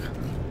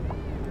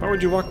 Why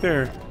would you walk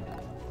there?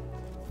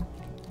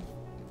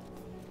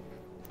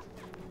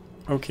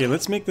 Okay,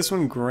 let's make this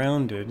one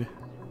grounded.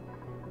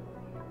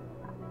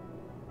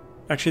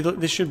 Actually,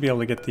 they should be able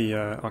to get the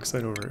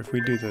oxide over if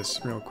we do this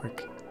real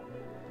quick.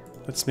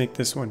 Let's make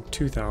this one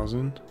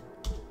 2000.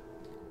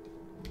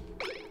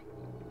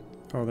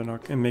 Oh, they're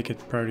not gonna make it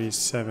priority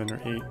 7 or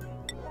 8.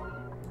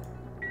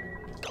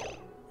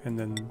 And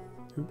then,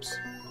 oops,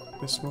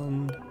 this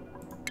one.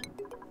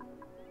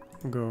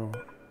 We'll go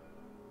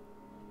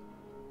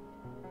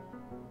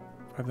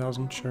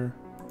 5000, sure.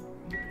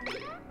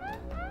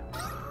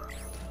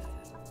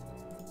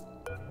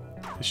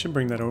 I should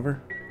bring that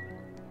over.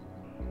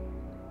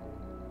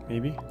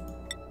 Maybe.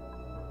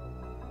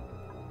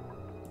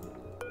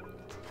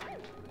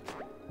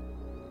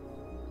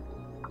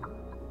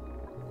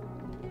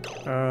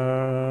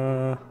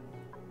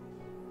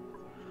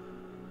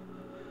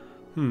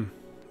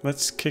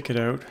 Let's kick it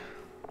out.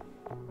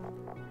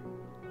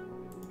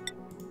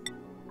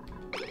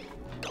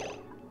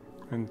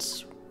 And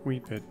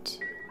sweep it.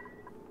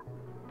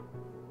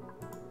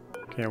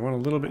 Okay, I want a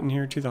little bit in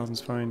here.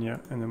 2,000's fine, yeah.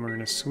 And then we're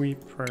gonna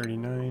sweep priority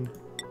 9.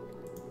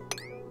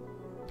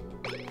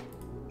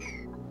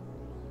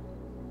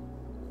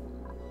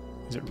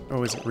 Is it?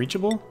 Oh, is it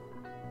reachable?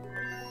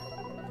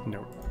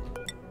 No.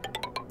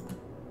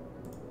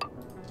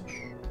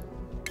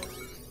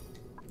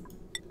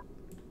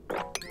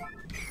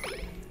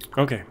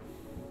 Okay.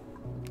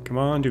 Come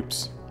on,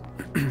 dupes.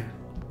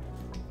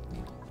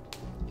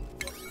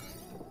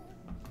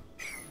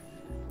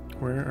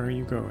 Where are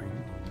you going?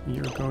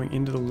 You're going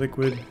into the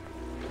liquid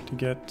to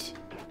get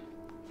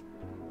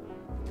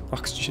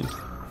oxygen.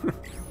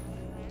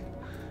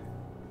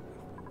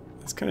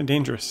 That's kind of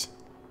dangerous.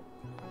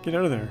 Get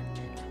out of there.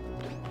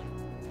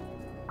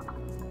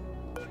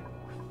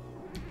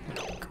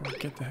 Come on,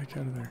 get the heck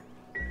out of there.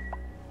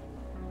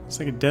 It's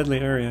like a deadly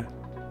area.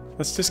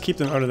 Let's just keep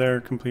them out of there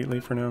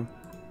completely for now.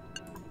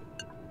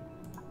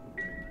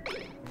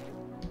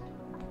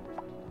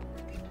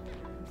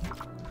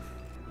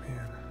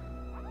 Man.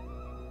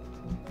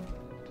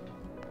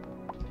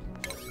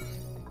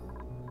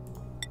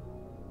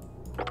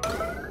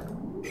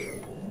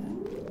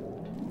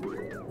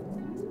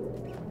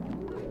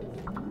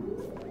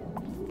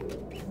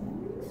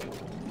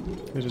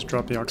 They just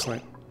dropped the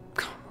oxalate.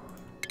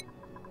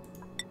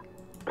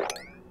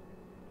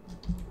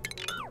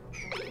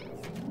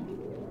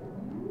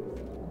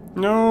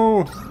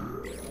 No!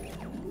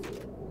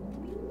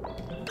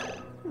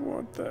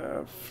 What the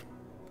F?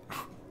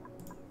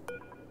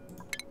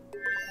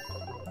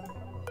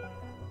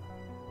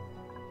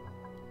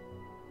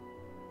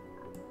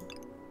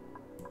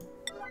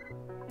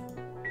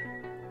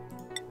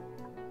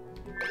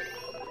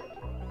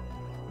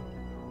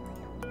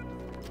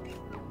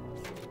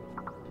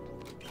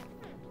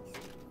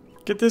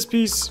 Get this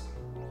piece!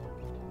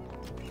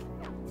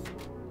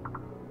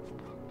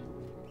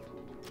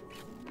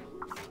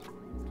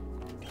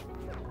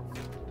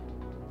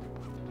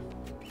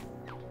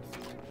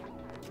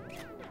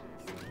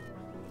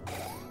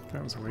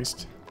 That was a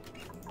waste.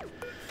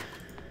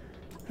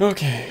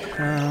 Okay,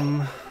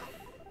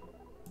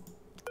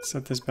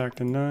 set this back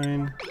to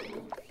 9.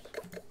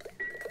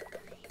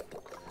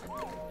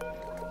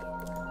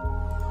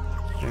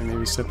 And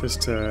maybe set this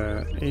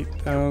to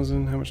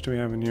 8,000. How much do we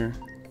have in here?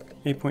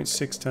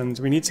 8.6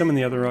 tons. We need some in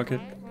the other rocket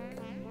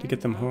to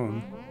get them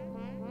home.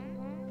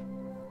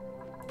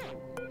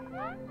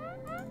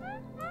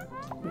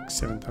 Like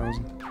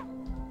 7,000.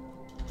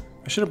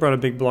 I should have brought a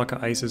big block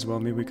of ice as well.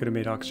 Maybe we could have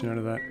made oxygen out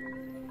of that.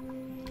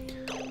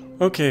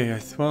 Okay,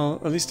 well,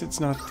 at least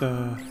it's not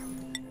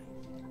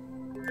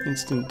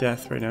instant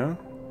death right now.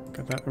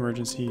 Got that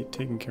emergency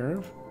taken care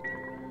of.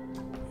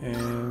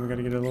 And we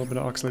gotta get a little bit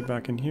of oxalate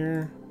back in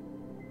here.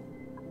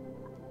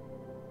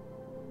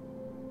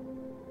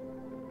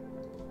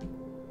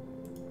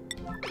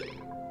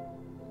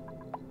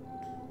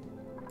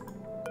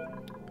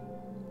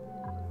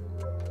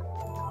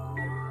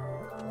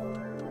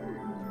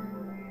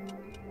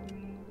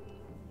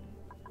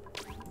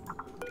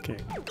 Okay,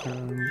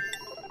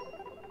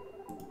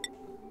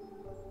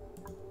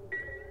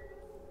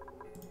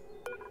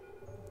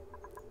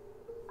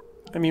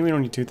 I mean, we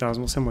don't need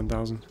 2,000, we'll send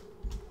 1,000.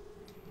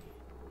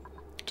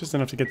 Just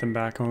enough to get them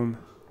back home.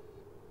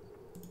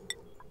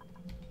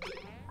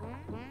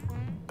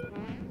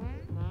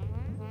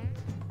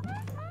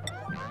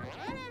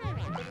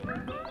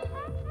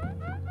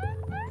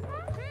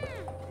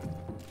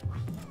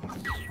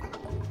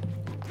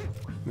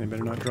 They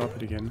better not drop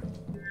it again.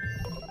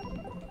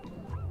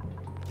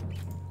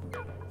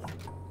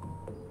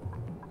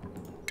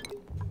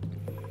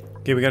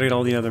 Okay, we gotta get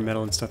all the other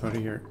metal and stuff out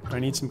of here. I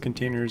need some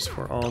containers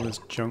for all this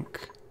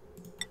junk.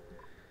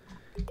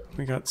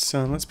 We got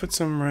some, let's put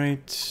some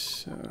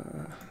right,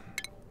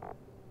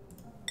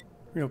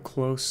 real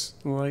close,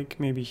 like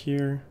maybe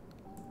here.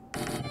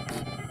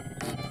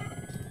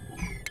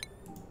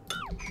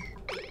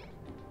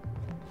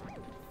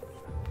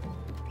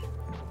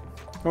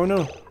 Oh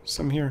no,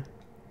 some here.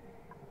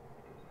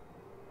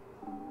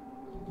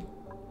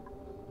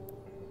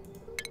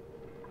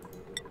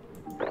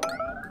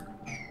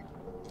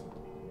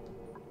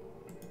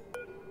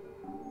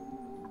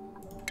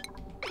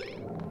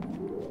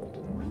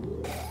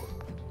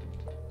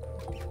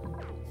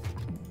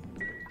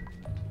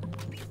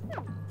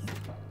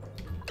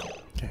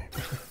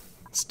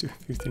 Let's do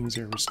a few things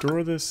here.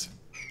 Restore this.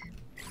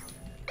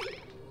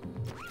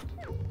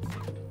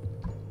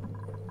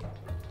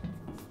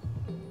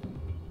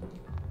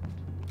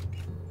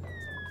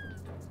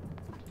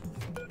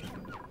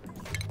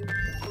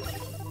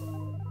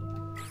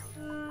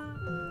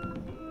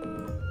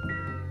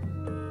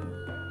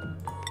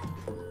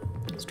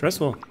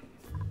 Stressful.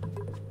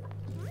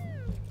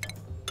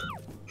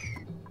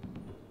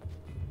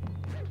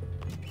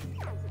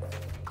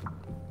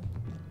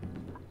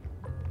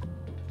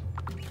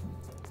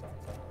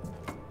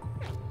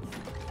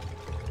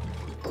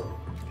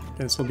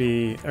 This will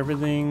be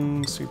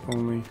everything sweep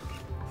only.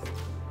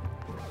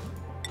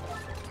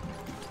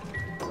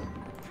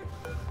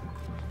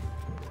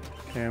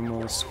 And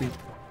we'll sweep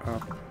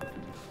up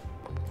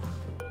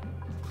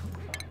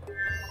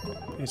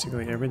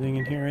basically everything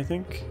in here, I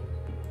think.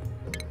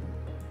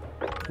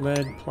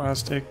 lead,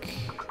 plastic,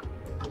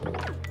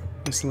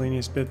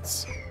 miscellaneous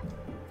bits.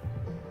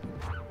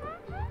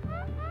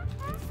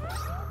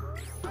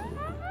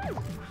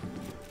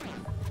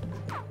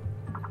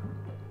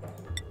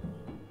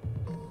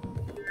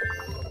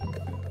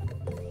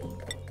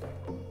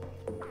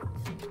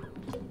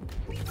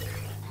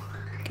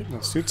 Getting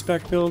those suits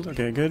back filled.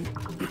 Okay, good.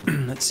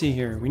 Let's see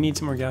here. We need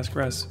some more gas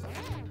grass.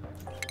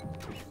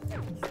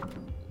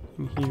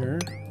 In here.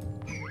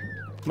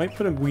 Might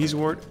put a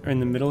Wheezewort in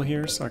the middle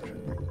here so I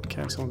can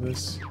cancel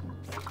this.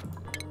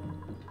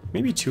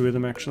 Maybe 2 of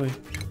them actually.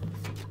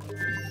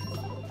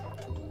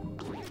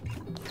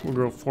 We'll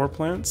grow 4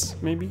 plants,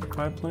 maybe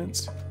 5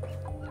 plants.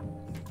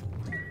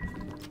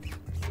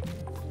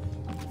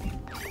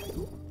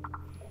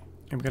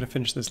 And we've got to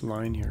finish this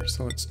line here,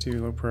 so let's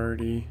do low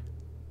priority.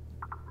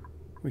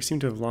 We seem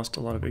to have lost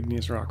a lot of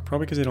igneous rock,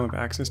 probably because they don't have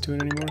access to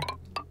it anymore.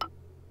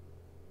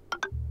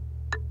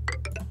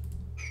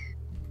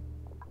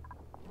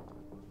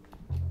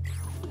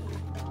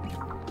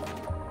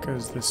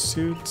 Because the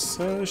suits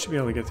should be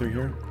able to get through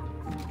here.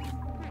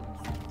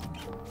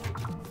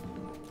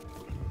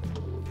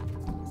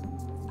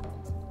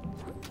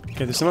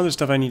 Okay, there's some other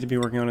stuff I need to be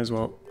working on as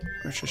well,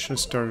 which I should have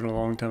started a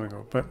long time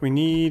ago. But we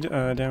need,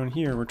 down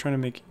here, we're trying to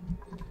make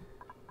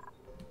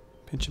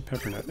pinch of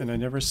peppernut, and I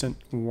never sent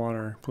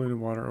water, polluted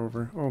water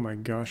over. Oh my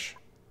gosh.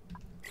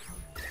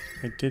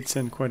 I did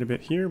send quite a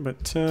bit here, but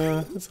that's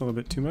a little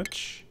bit too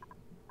much.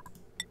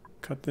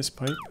 Cut this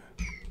pipe.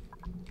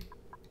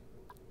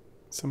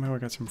 Somehow I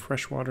got some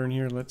fresh water in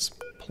here. Let's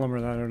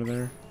plumber that out of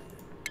there.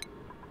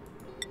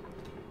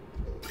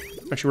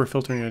 Actually, we're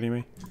filtering it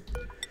anyway.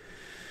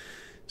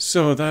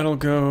 So that'll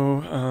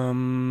go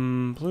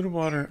polluted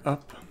water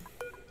up.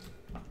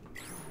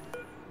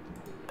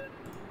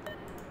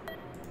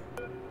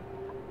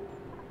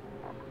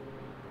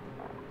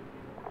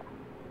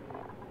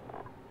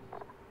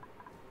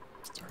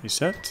 It's already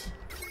set.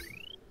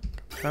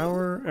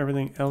 Power.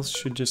 Everything else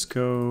should just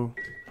go.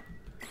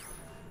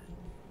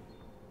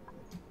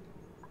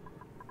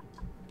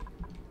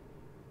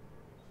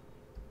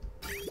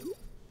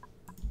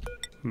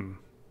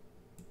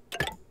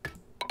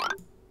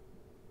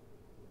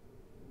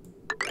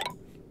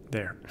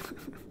 There.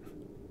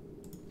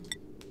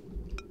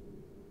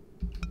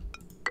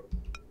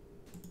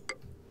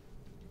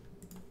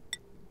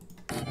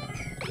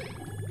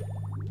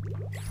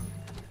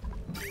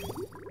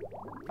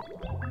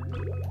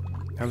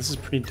 Now this is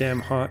pretty damn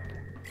hot.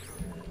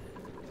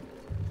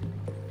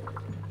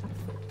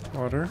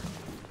 Water.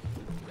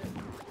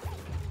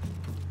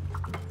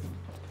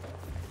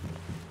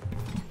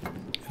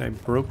 And I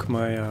broke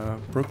my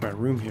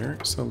room here,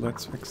 so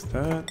let's fix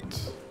that.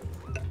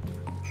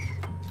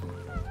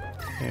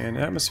 And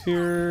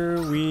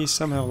atmosphere, we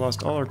somehow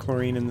lost all our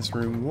chlorine in this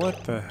room.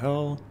 What the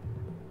hell?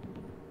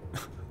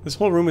 This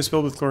whole room was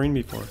filled with chlorine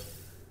before.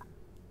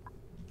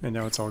 And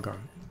now it's all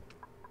gone.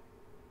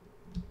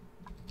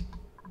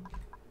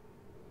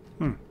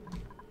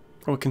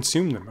 Oh, it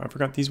consumed them. I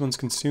forgot these ones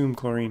consume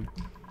chlorine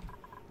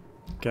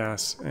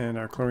gas. And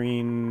our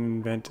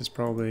chlorine vent is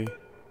probably...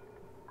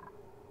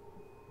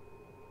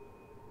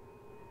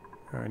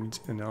 I need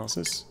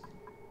analysis.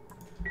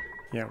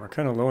 Yeah, we're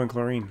kind of low in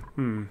chlorine.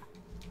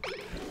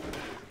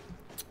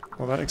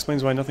 Well, that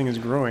explains why nothing is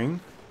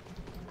growing.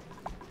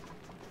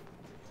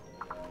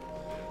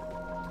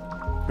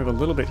 We have a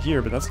little bit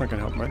here, but that's not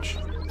going to help much.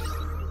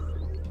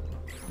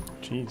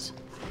 Jeez.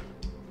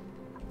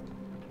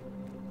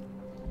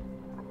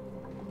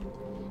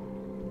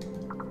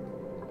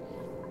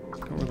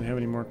 Don't really have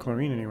any more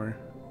chlorine anywhere.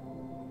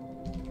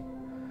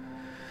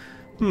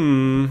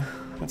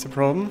 That's a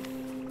problem.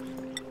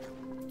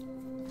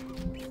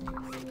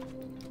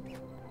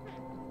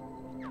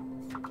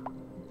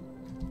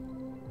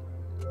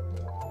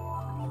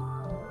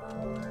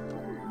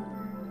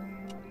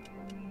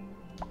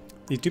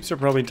 These dupes are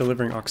probably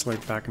delivering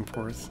oxalate back and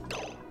forth.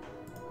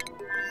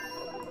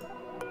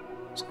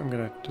 So I'm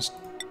gonna just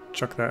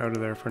chuck that out of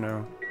there for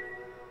now.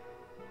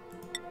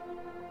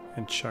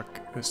 And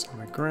chuck this on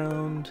the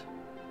ground.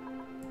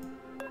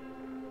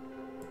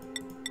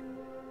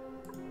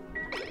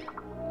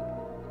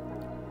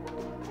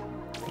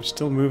 They're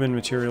still moving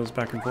materials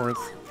back and forth.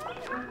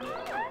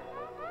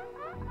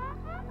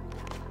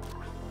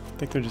 I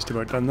think they're just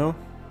about done though.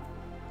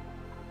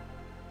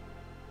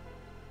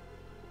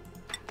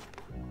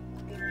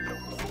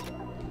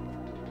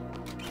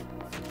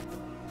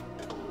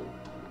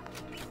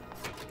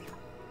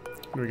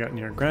 What do we got in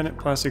here? Granite,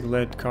 plastic,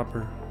 lead,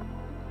 copper.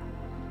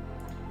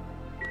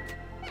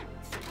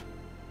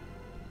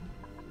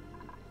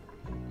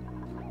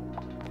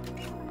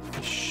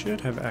 I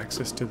should have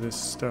access to this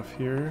stuff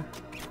here.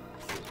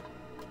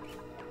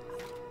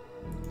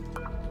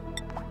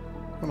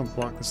 I'm gonna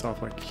block this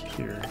off like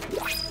here.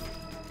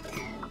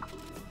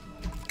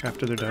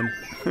 After they're done.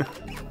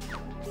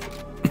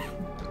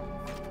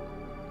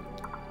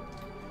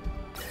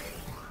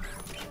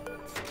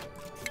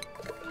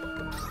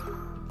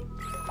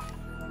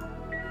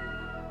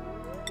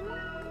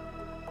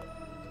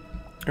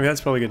 Okay,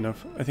 that's probably good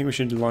enough. I think we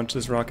should launch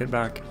this rocket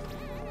back.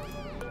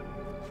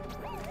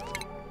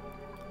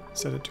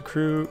 Set it to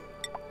crew.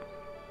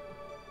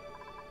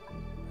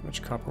 How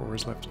much copper ore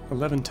is left?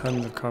 11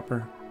 tons of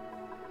copper.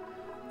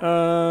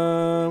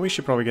 We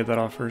should probably get that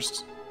off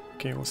first.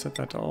 Okay, we'll set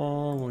that to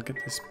all. We'll get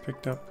this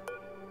picked up.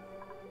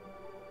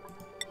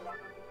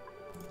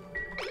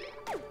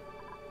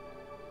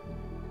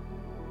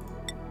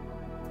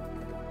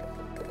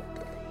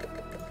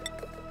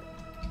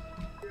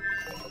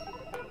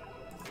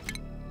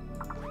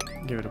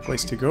 Give it a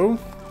place to go.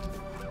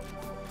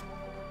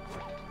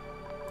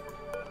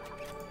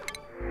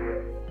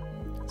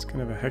 It's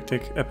kind of a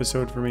hectic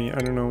episode for me. I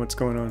don't know what's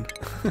going on.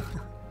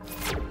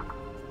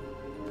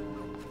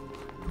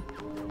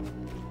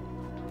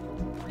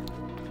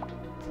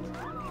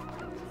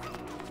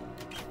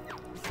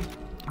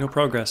 No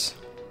progress.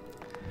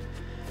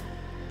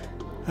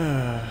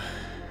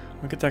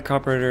 We'll get that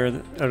copper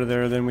out of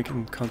there, then we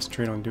can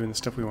concentrate on doing the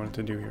stuff we wanted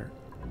to do here.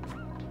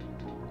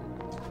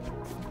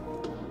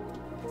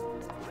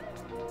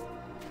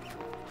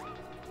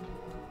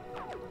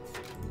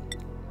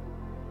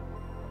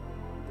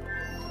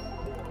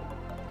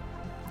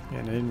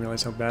 And I didn't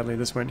realize how badly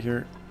this went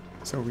here.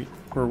 So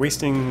we're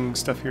wasting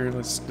stuff here.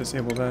 Let's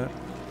disable that.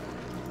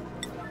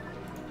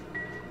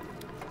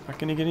 Not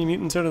gonna get any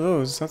mutants out of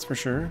those, that's for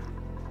sure.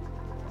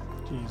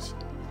 Jeez.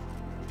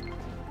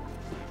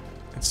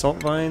 And salt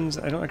vines,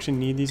 I don't actually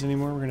need these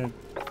anymore. We're gonna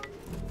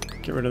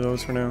get rid of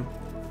those for now.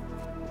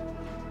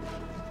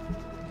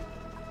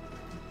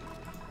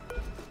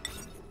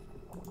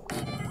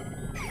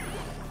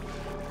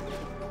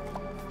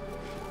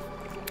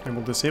 And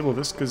we'll disable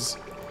this because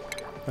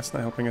that's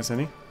not helping us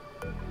any.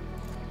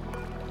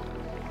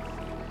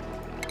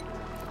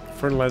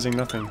 Fertilizing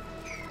nothing.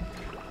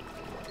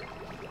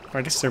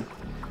 I guess they're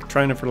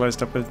trying to fertilize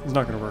stuff, but it's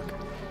not going to work.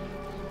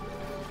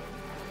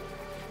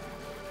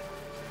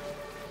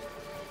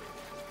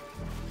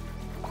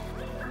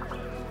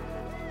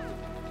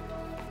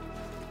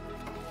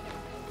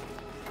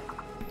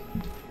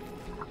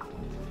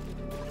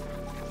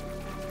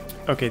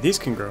 Okay, these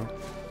can grow.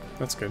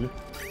 That's good.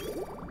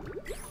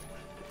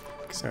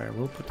 So I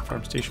will put the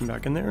farm station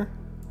back in there.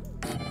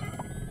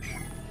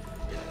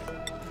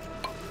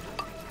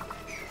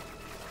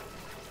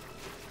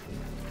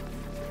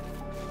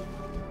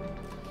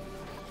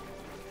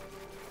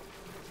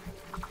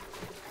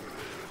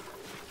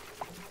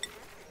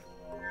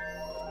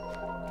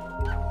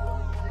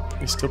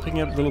 He's still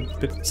picking up little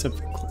bits of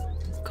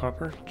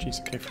copper? Jeez,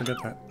 okay, forget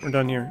that. We're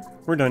done here.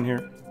 We're done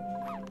here.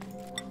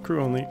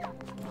 Crew only.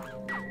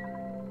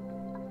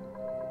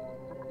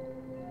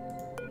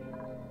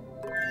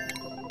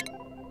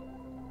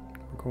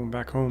 Going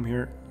back home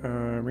here.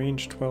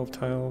 Range 12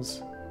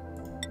 tiles.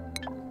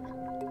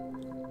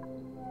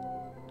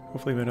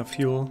 Hopefully we have enough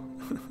fuel.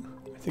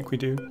 I think we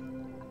do.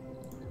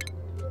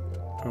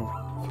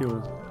 Oh,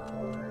 fuel.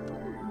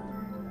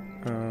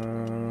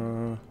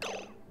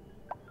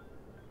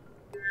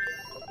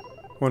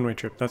 One-way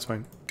trip, that's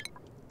fine.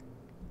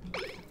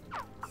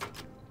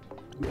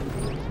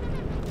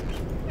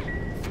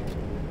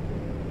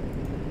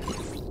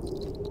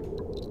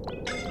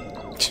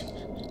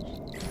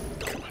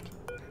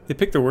 They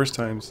pick the worst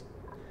times.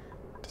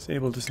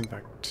 Disable,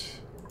 disinfect.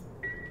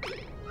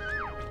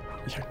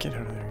 Yeah, get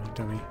out of there, you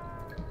dummy.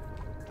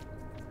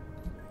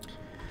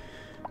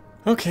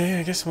 Okay,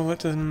 I guess we'll let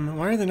them...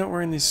 Why are they not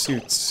wearing these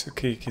suits?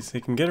 Okay, because they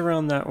can get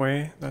around that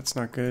way. That's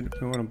not good.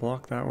 We want to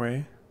block that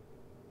way.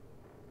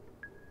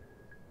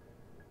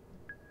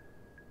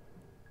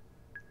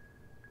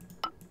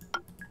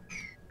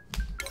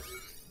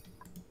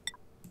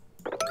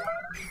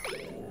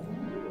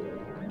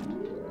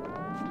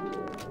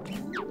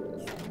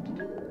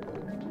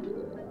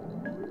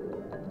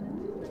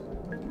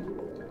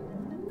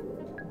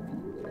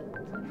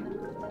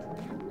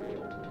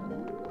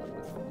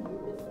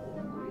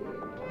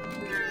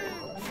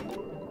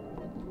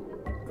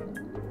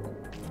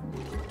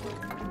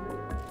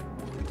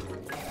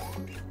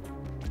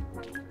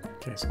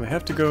 Okay, so they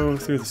have to go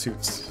through the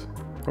suits,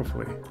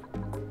 hopefully,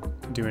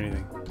 to do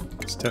anything.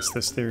 Let's test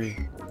this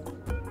theory.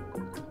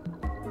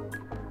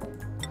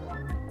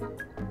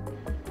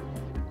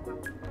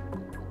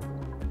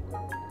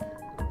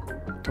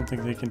 Don't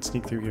think they can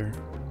sneak through here.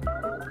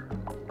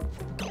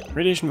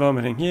 Radiation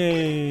vomiting,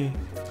 yay!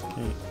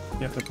 Okay,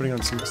 yeah, they're putting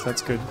on suits,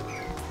 that's good.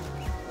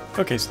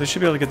 Okay, so they should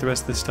be able to get the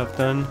rest of this stuff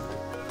done.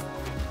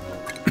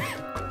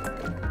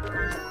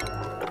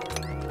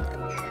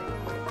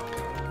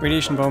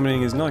 Radiation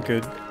vomiting is not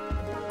good.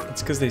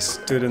 It's because they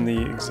stood in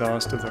the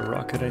exhaust of the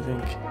rocket, I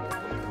think.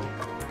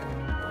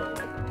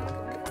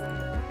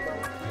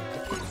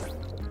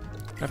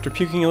 After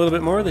puking a little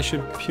bit more, they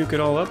should puke it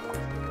all up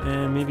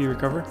and maybe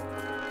recover.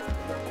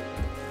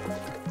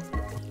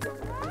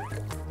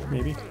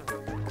 Maybe.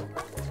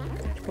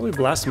 Probably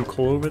blast some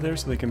coal over there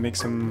so they can make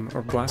some,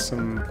 or blast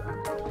some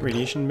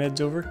radiation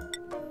meds over.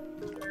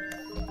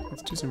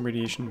 Let's do some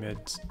radiation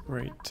meds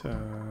right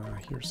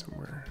here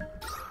somewhere.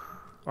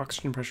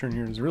 Oxygen pressure in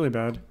here is really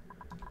bad.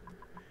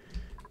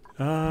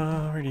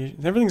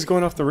 Radiation. Everything's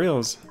going off the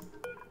rails.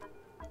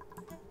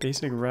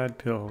 Basic rad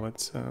pill.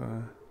 Let's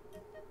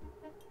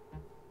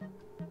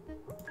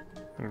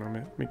I don't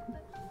know, make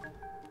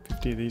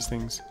 50 of these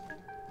things.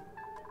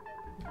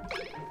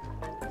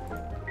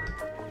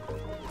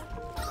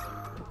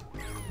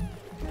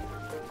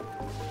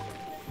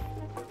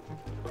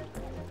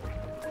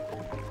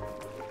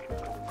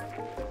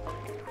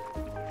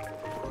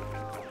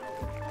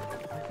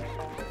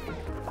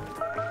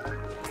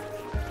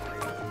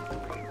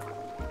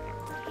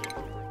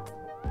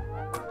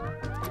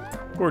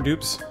 Poor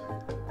dupes.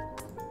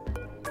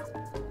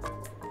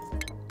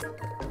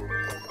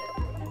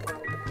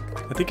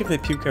 I think if they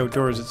puke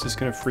outdoors, it's just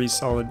gonna freeze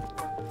solid.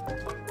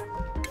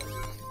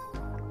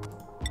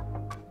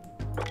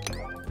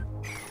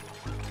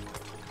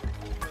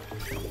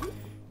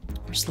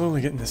 We're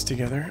slowly getting this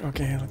together.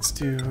 Okay, let's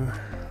do...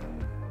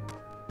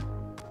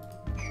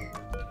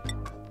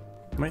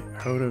 Might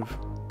out of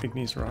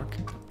igneous rock.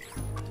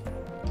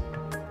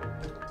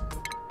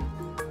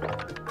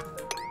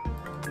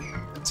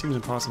 Seems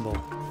impossible.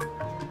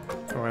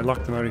 Oh, I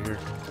locked them out of here.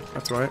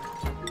 That's why.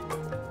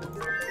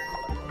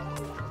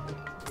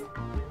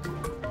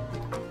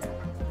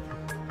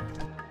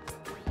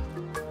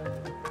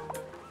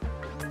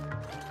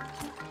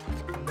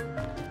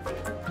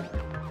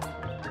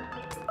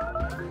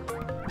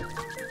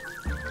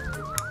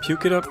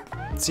 Puke it up.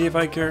 See if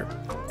I care.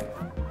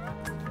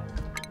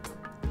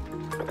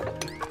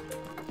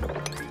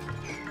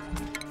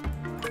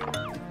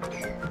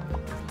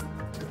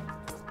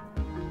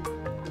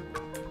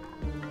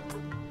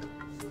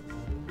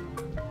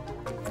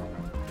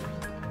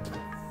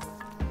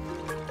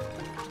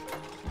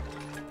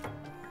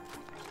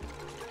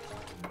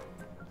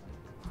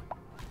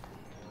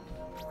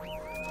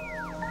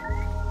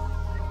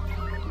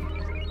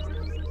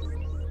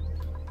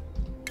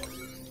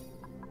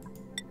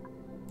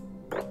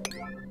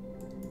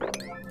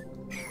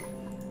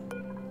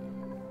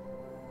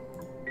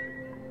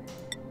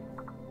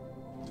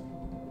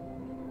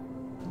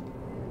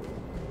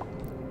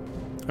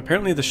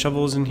 Apparently the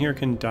shovels in here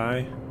can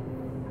die.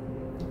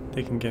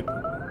 They can get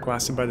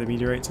blasted by the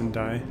meteorites and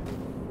die.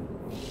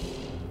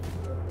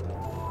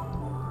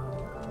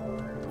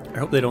 I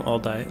hope they don't all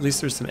die. At least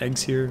there's some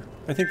eggs here.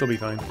 I think they'll be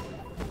fine.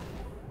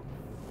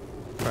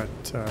 But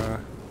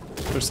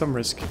there's some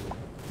risk.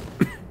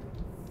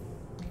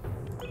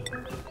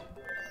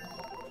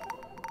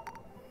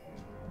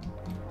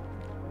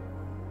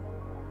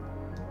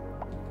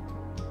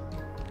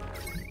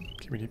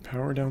 Okay, we need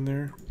power down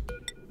there.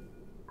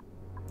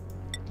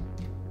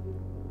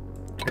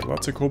 Okay,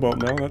 lots of cobalt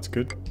now, that's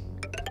good.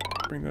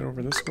 Bring that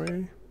over this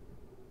way.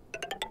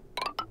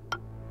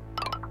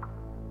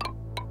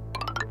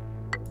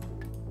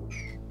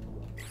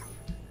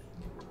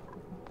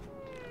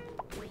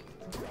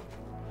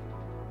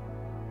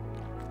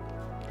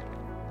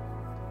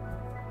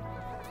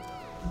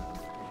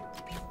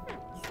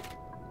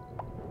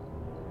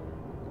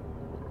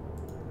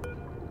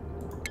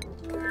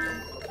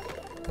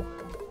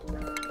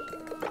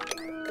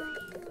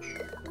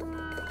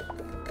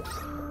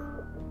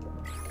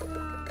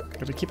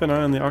 Gotta keep an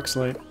eye on the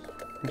oxalite.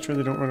 Make sure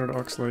they don't run out of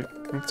oxalite.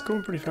 It's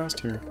going pretty fast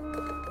here.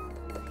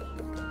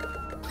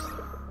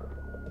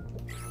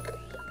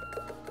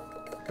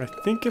 I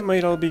think it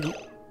might all be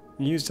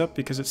used up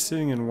because it's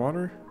sitting in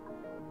water.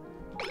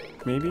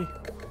 Maybe?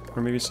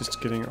 Or maybe it's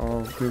just getting all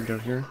moved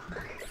out here.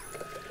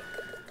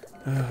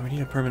 We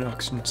need a permanent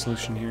oxygen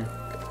solution here.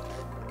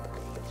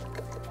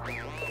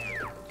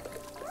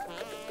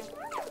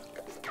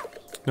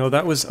 No,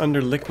 that was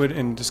under liquid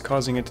and just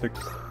causing it to...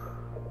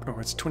 Oh,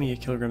 it's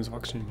 28 kilograms of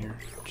oxygen in here.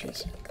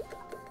 Jeez.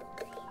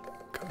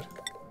 God.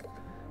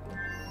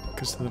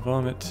 Because of the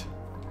vomit.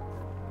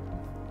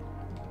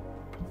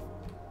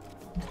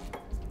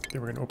 Okay,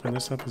 we're gonna open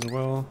this up as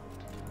well.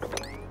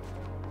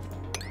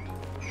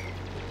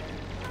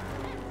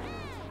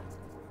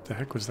 What the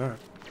heck was that?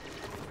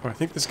 Oh, I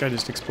think this guy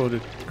just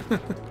exploded.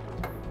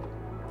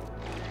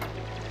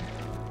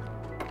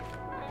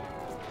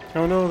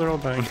 Oh no, they're all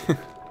dying.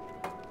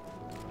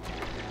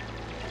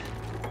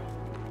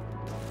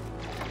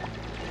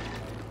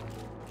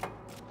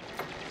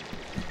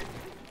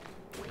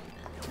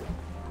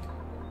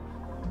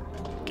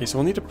 Okay, so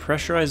we'll need to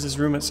pressurize this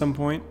room at some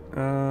point.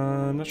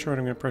 I'm not sure what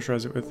I'm going to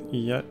pressurize it with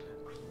yet.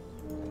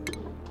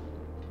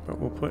 But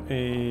we'll put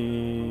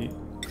a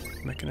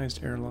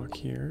mechanized airlock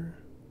here.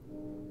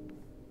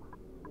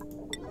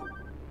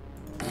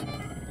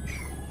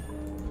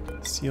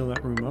 Seal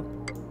that room up.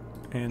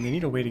 And they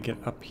need a way to get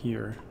up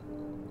here.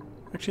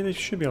 Actually, they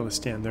should be able to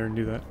stand there and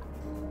do that.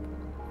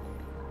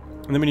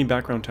 And then we need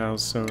background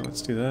tiles, so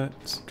let's do that.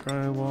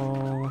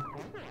 Drywall.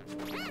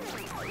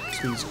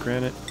 Let's use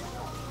granite.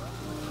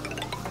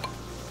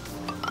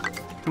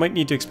 Might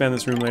need to expand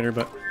this room later,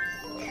 but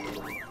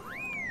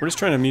we're just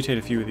trying to mutate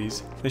a few of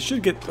these. They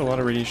should get a lot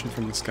of radiation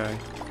from the sky.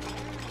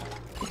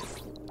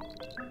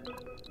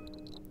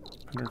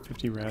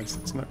 150 rads,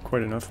 that's not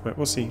quite enough, but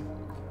we'll see.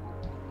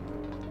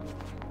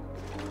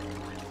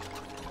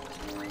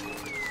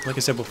 Like I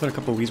said, we'll put a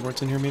couple of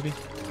Weezeworts in here, maybe.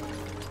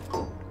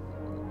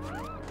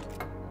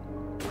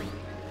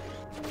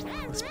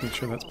 Let's make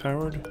sure that's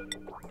powered.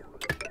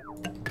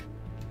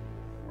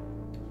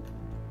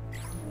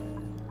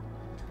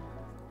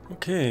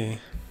 Okay.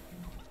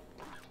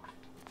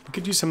 We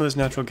could use some of this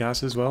natural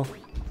gas as well.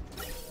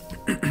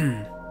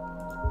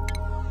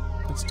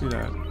 Let's do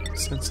that.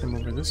 Send some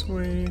over this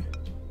way.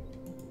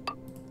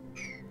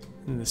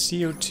 And the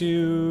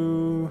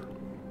CO2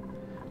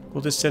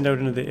 we'll just send out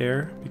into the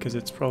air because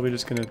it's probably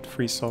just going to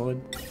freeze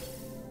solid.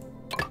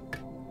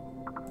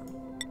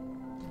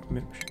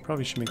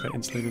 Probably should make that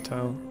insulated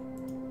tile.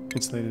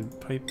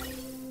 Insulated pipe.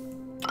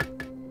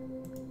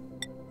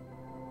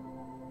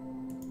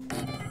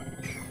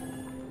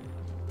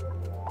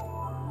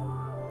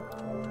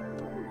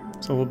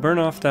 So we'll burn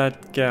off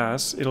that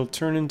gas. It'll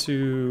turn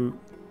into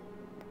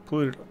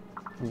polluted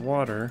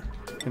water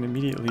and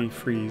immediately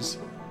freeze.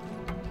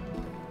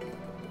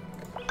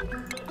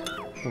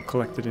 We'll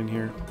collect it in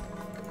here.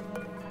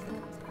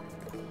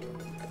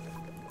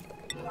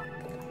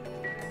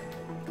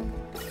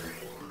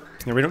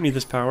 Now we don't need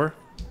this power.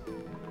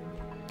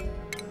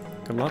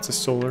 Got lots of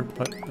solar,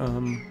 but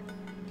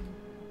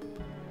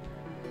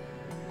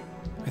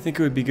I think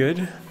it would be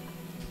good.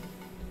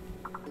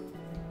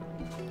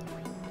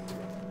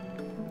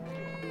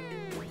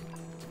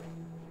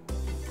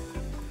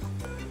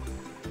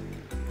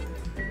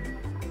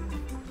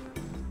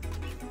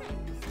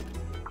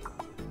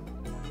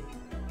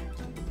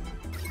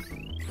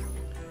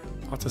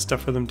 Lots of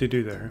stuff for them to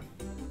do there.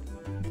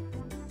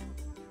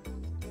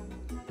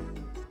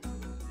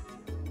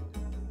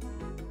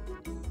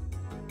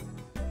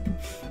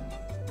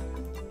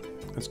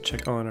 Let's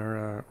check on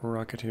our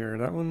rocket here.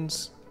 That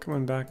one's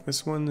coming back.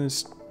 This one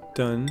is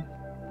done.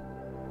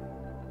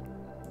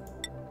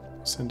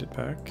 Send it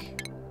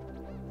back.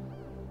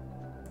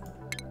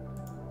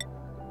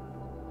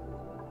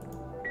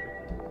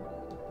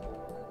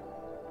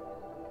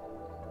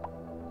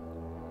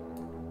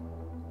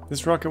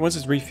 This rocket, once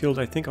it's refueled,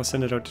 I think I'll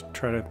send it out to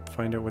try to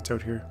find out what's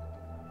out here.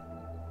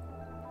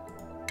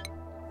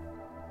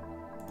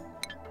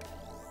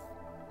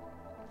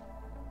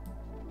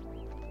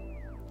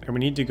 And we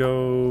need to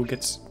go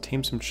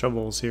tame some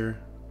shovels here.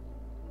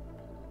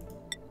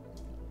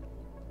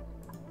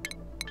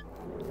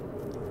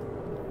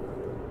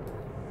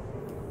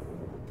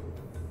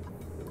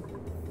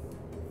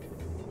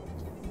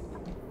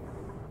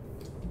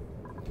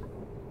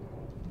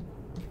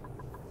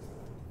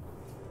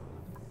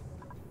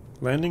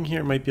 Landing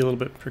here might be a little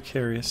bit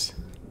precarious.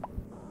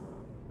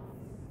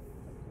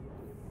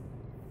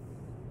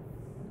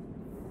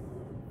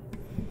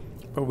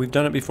 But we've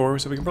done it before,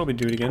 so we can probably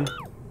do it again.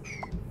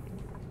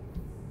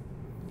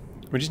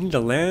 We just need to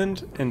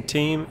land and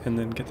tame and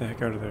then get the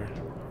heck out of there.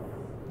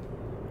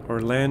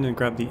 Or land and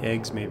grab the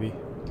eggs maybe.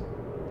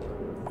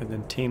 And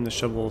then tame the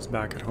shovels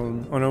back at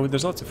home. Oh no,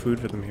 there's lots of food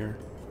for them here.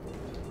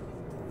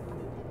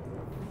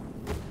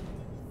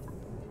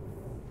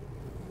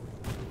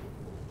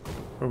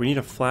 Or we need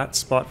a flat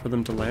spot for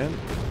them to land.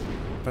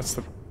 That's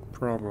the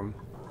problem.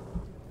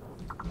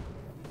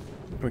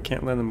 We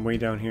can't land them way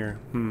down here.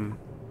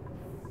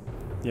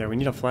 Yeah, we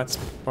need a flat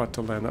spot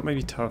to land. That might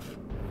be tough.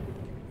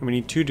 And we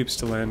need two dupes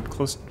to land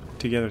close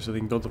together so they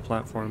can build the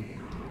platform.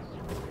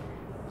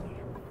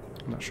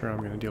 I'm not sure how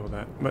I'm going to deal with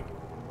that, but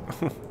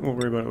we'll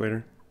worry about it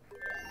later.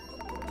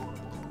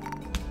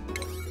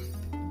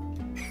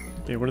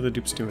 Okay, what are the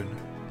dupes doing?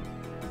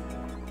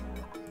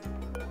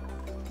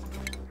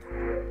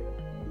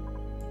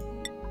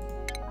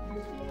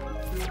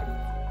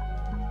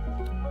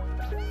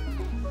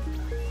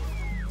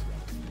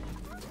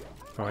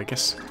 Oh, I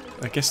guess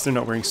they're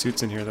not wearing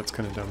suits in here. That's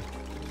kind of dumb.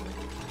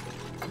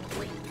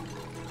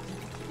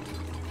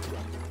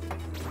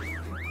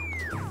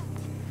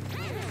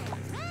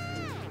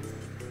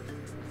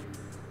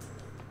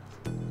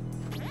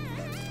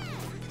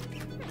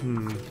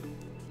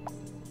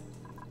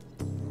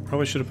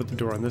 Probably should have put the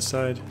door on this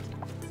side.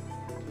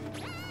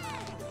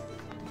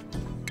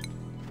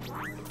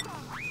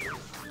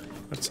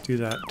 Let's do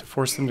that to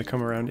force them to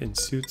come around in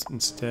suits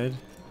instead.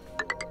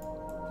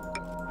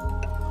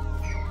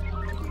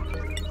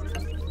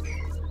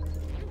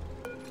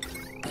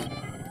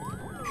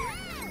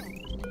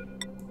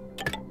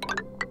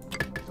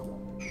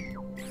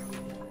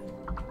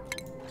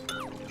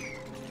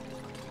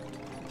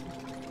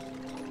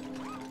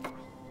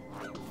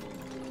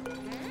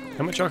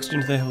 How much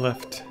oxygen do they have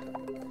left?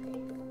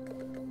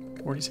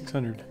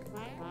 4,600.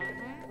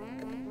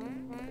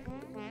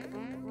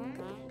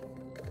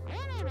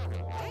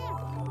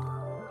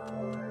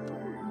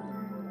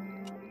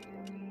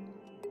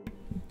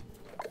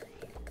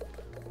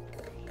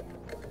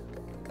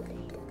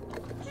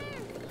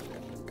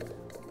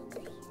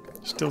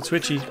 Still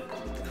twitchy.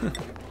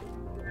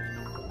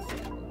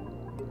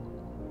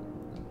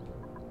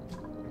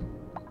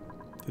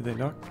 Did they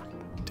not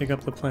dig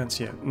up the plants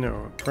yet?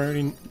 No.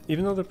 Priority,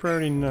 even though they're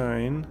priority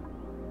 9,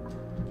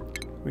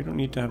 we don't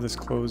need to have this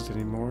closed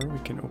anymore. We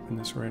can open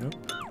this right up.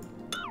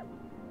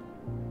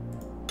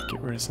 Get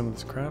rid of some of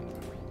this crap.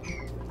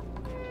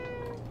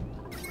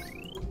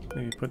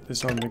 Maybe put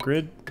this on the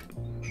grid.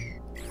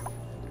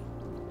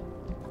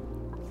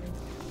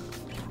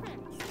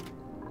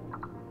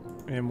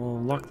 And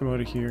we'll lock them out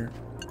of here.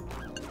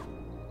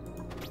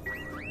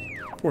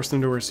 Force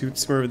them to wear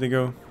suits wherever they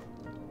go.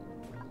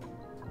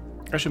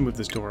 I should move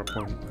this door up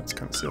one. That's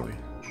kind of silly.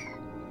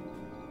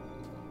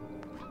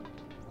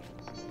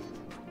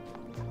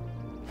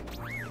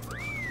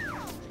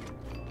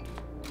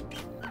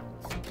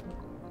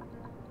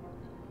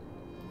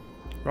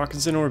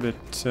 Rockets in orbit.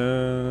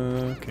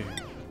 Okay.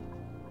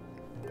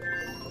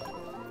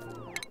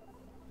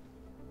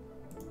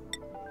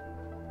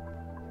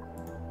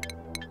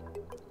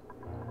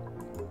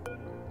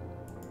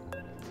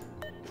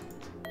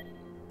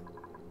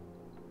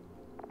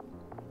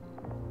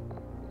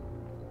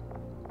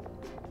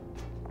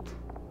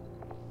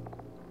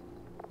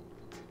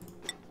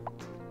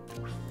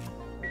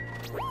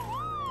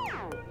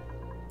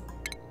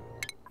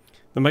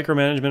 The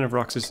micromanagement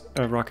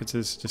of rockets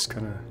is just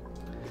kind of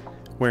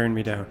wearing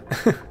me down.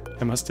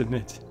 I must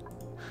admit.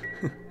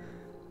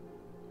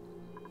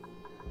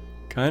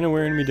 Kind of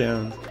wearing me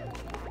down.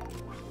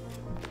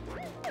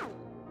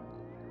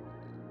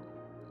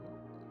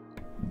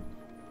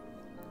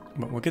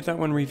 But we'll get that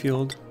one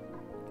refueled.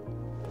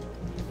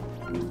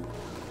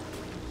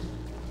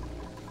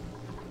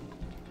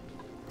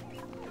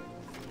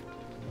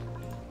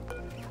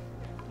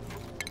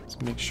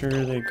 Make sure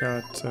they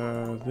got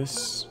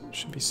this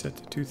should be set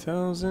to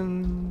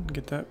 2000.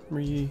 Get that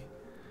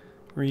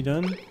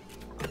redone.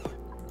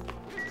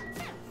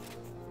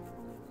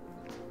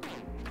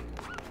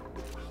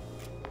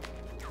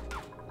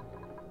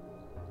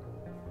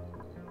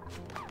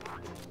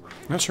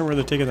 Not sure where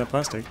they're taking that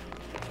plastic.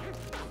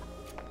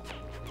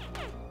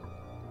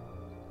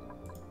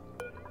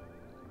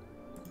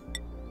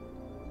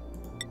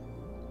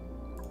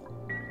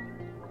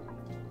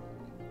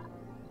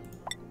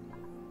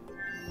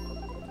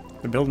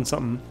 They're building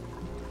something.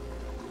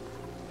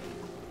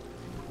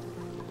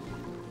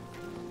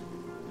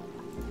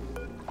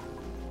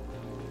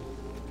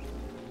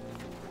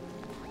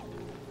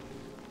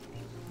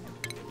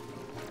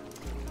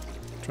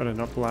 Try to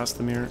not blast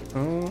them here.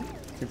 Oh, I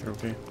think they're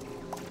okay.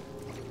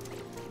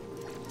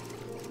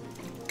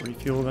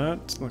 Refuel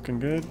that, looking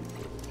good.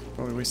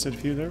 Probably wasted a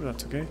few there, but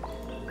that's okay.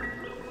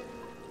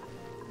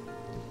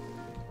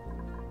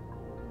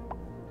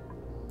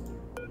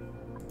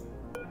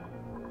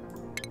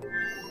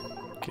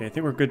 Okay, I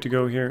think we're good to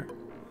go here.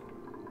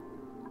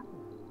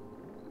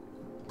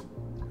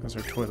 That's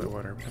our toilet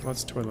water. We have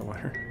lots of toilet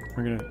water.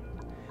 We're gonna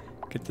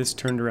get this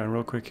turned around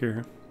real quick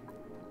here.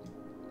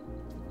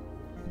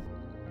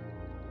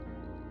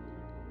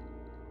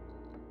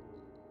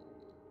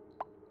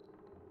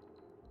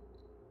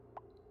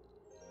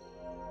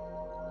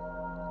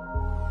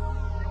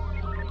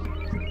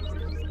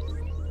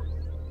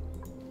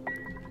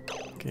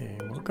 Okay,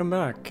 welcome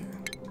back.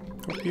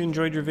 Hope you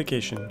enjoyed your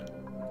vacation.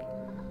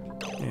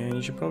 And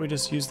you should probably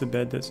just use the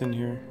bed that's in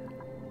here.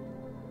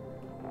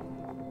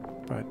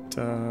 But,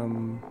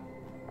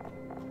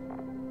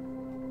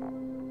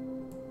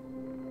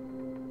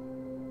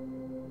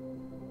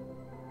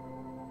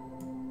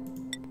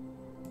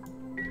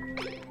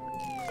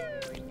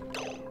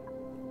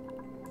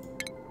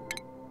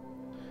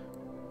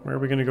 where are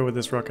we going to go with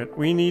this rocket?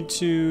 We need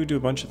to do a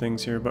bunch of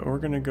things here, but we're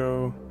going to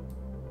go...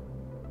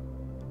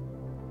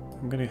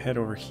 I'm going to head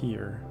over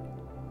here.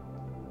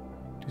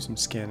 Do some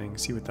scanning,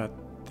 see what that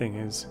thing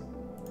is.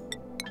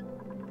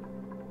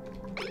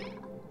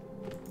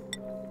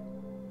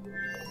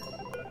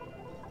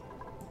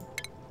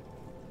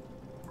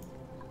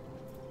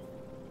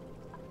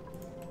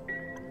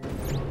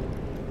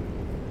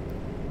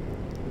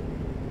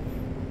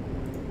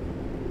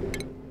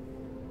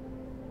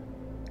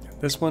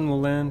 This one will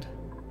land.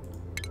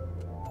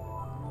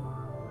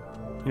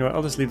 You know what,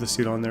 I'll just leave the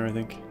suit on there, I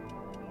think.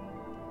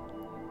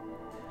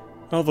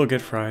 Oh, they'll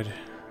get fried.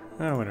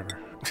 Oh, whatever.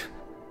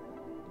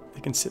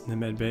 They can sit in the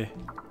med bay.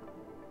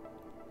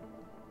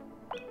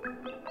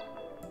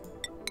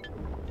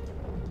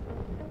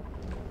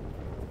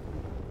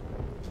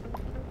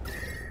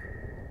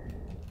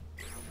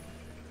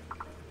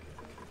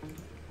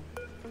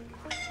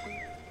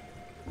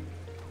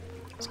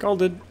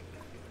 Scalded.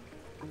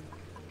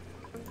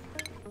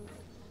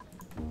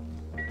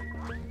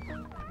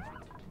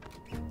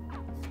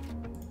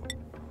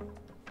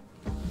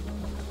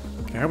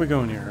 Okay, how are we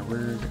going here?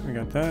 We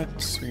got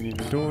that. We need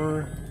a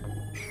door.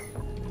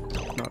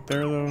 Not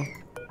there though.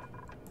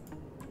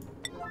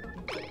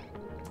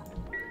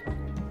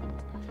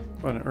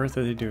 What on earth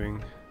are they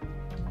doing?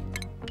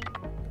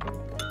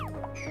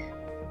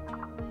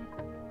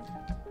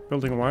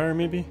 Building a wire,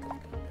 maybe?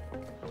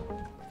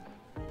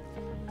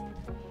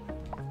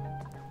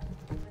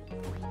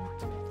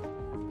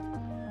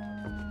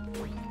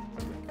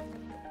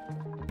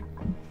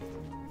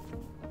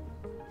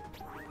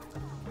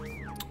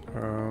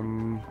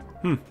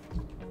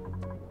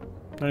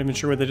 Not even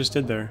sure what they just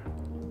did there.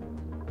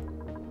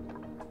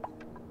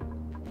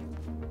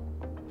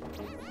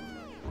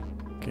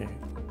 Okay.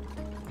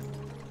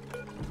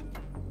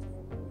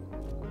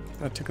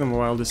 That took them a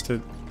while just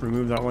to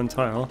remove that one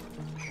tile.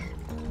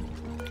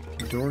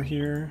 Door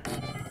here.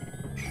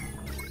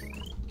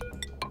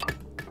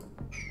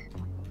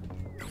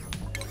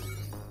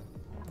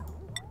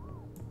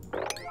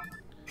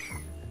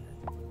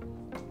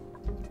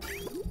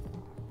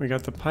 We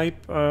got the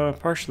pipe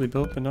partially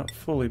built, but not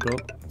fully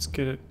built. Let's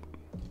get it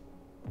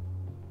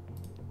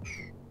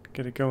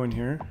going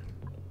here.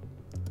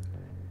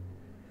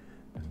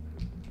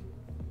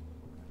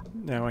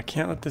 Now I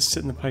can't let this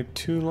sit in the pipe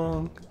too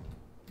long.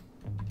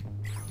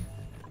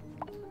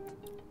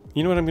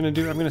 You know what I'm gonna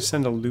do? I'm gonna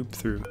send a loop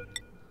through.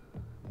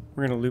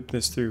 We're gonna loop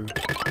this through.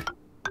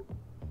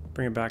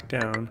 Bring it back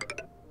down.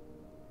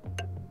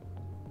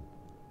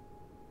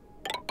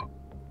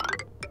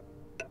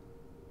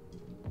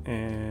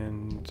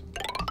 And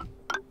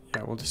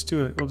yeah, we'll just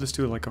do it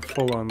like a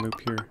full-on loop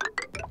here.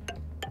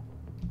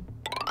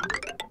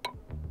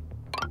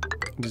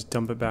 Just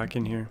dump it back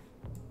in here.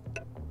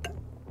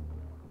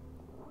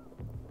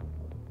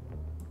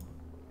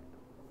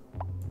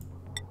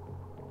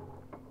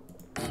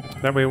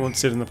 That way it won't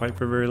sit in the pipe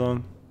for very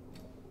long.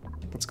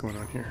 What's going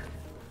on here?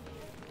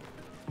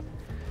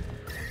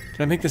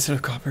 Can I make this out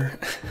of copper?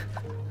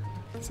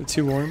 Is it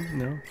too warm?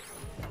 No?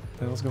 What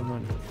the hell's going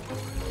on?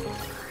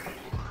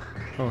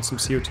 Oh, some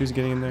CO2's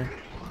getting in there.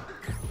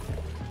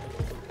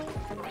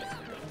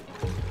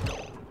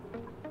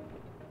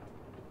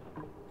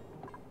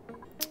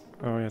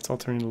 Oh yeah, it's all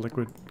turning to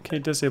liquid. Okay,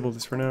 disable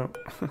this for now.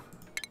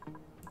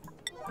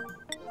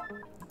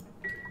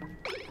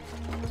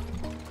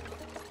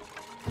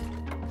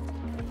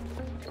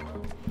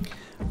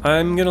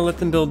 I'm gonna let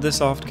them build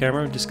this off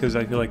camera just because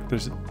I feel like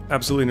there's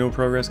absolutely no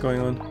progress going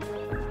on.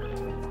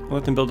 I'll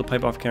let them build a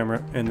pipe off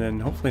camera, and then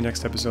hopefully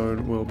next episode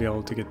we'll be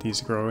able to get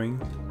these growing.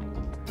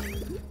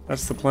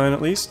 That's the plan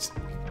at least.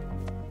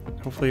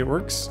 Hopefully it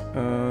works.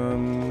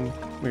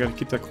 We gotta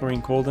keep that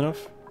chlorine cold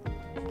enough.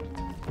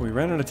 We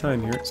ran out of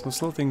time here, so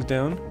slow things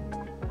down.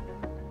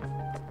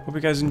 Hope you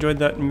guys enjoyed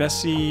that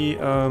messy,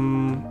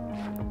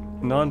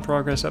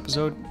 non-progress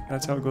episode.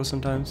 That's how it goes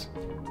sometimes.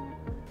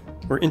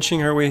 We're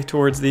inching our way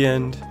towards the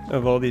end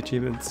of all the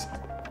achievements.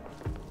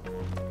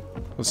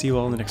 We'll see you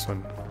all in the next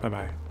one.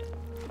 Bye-bye.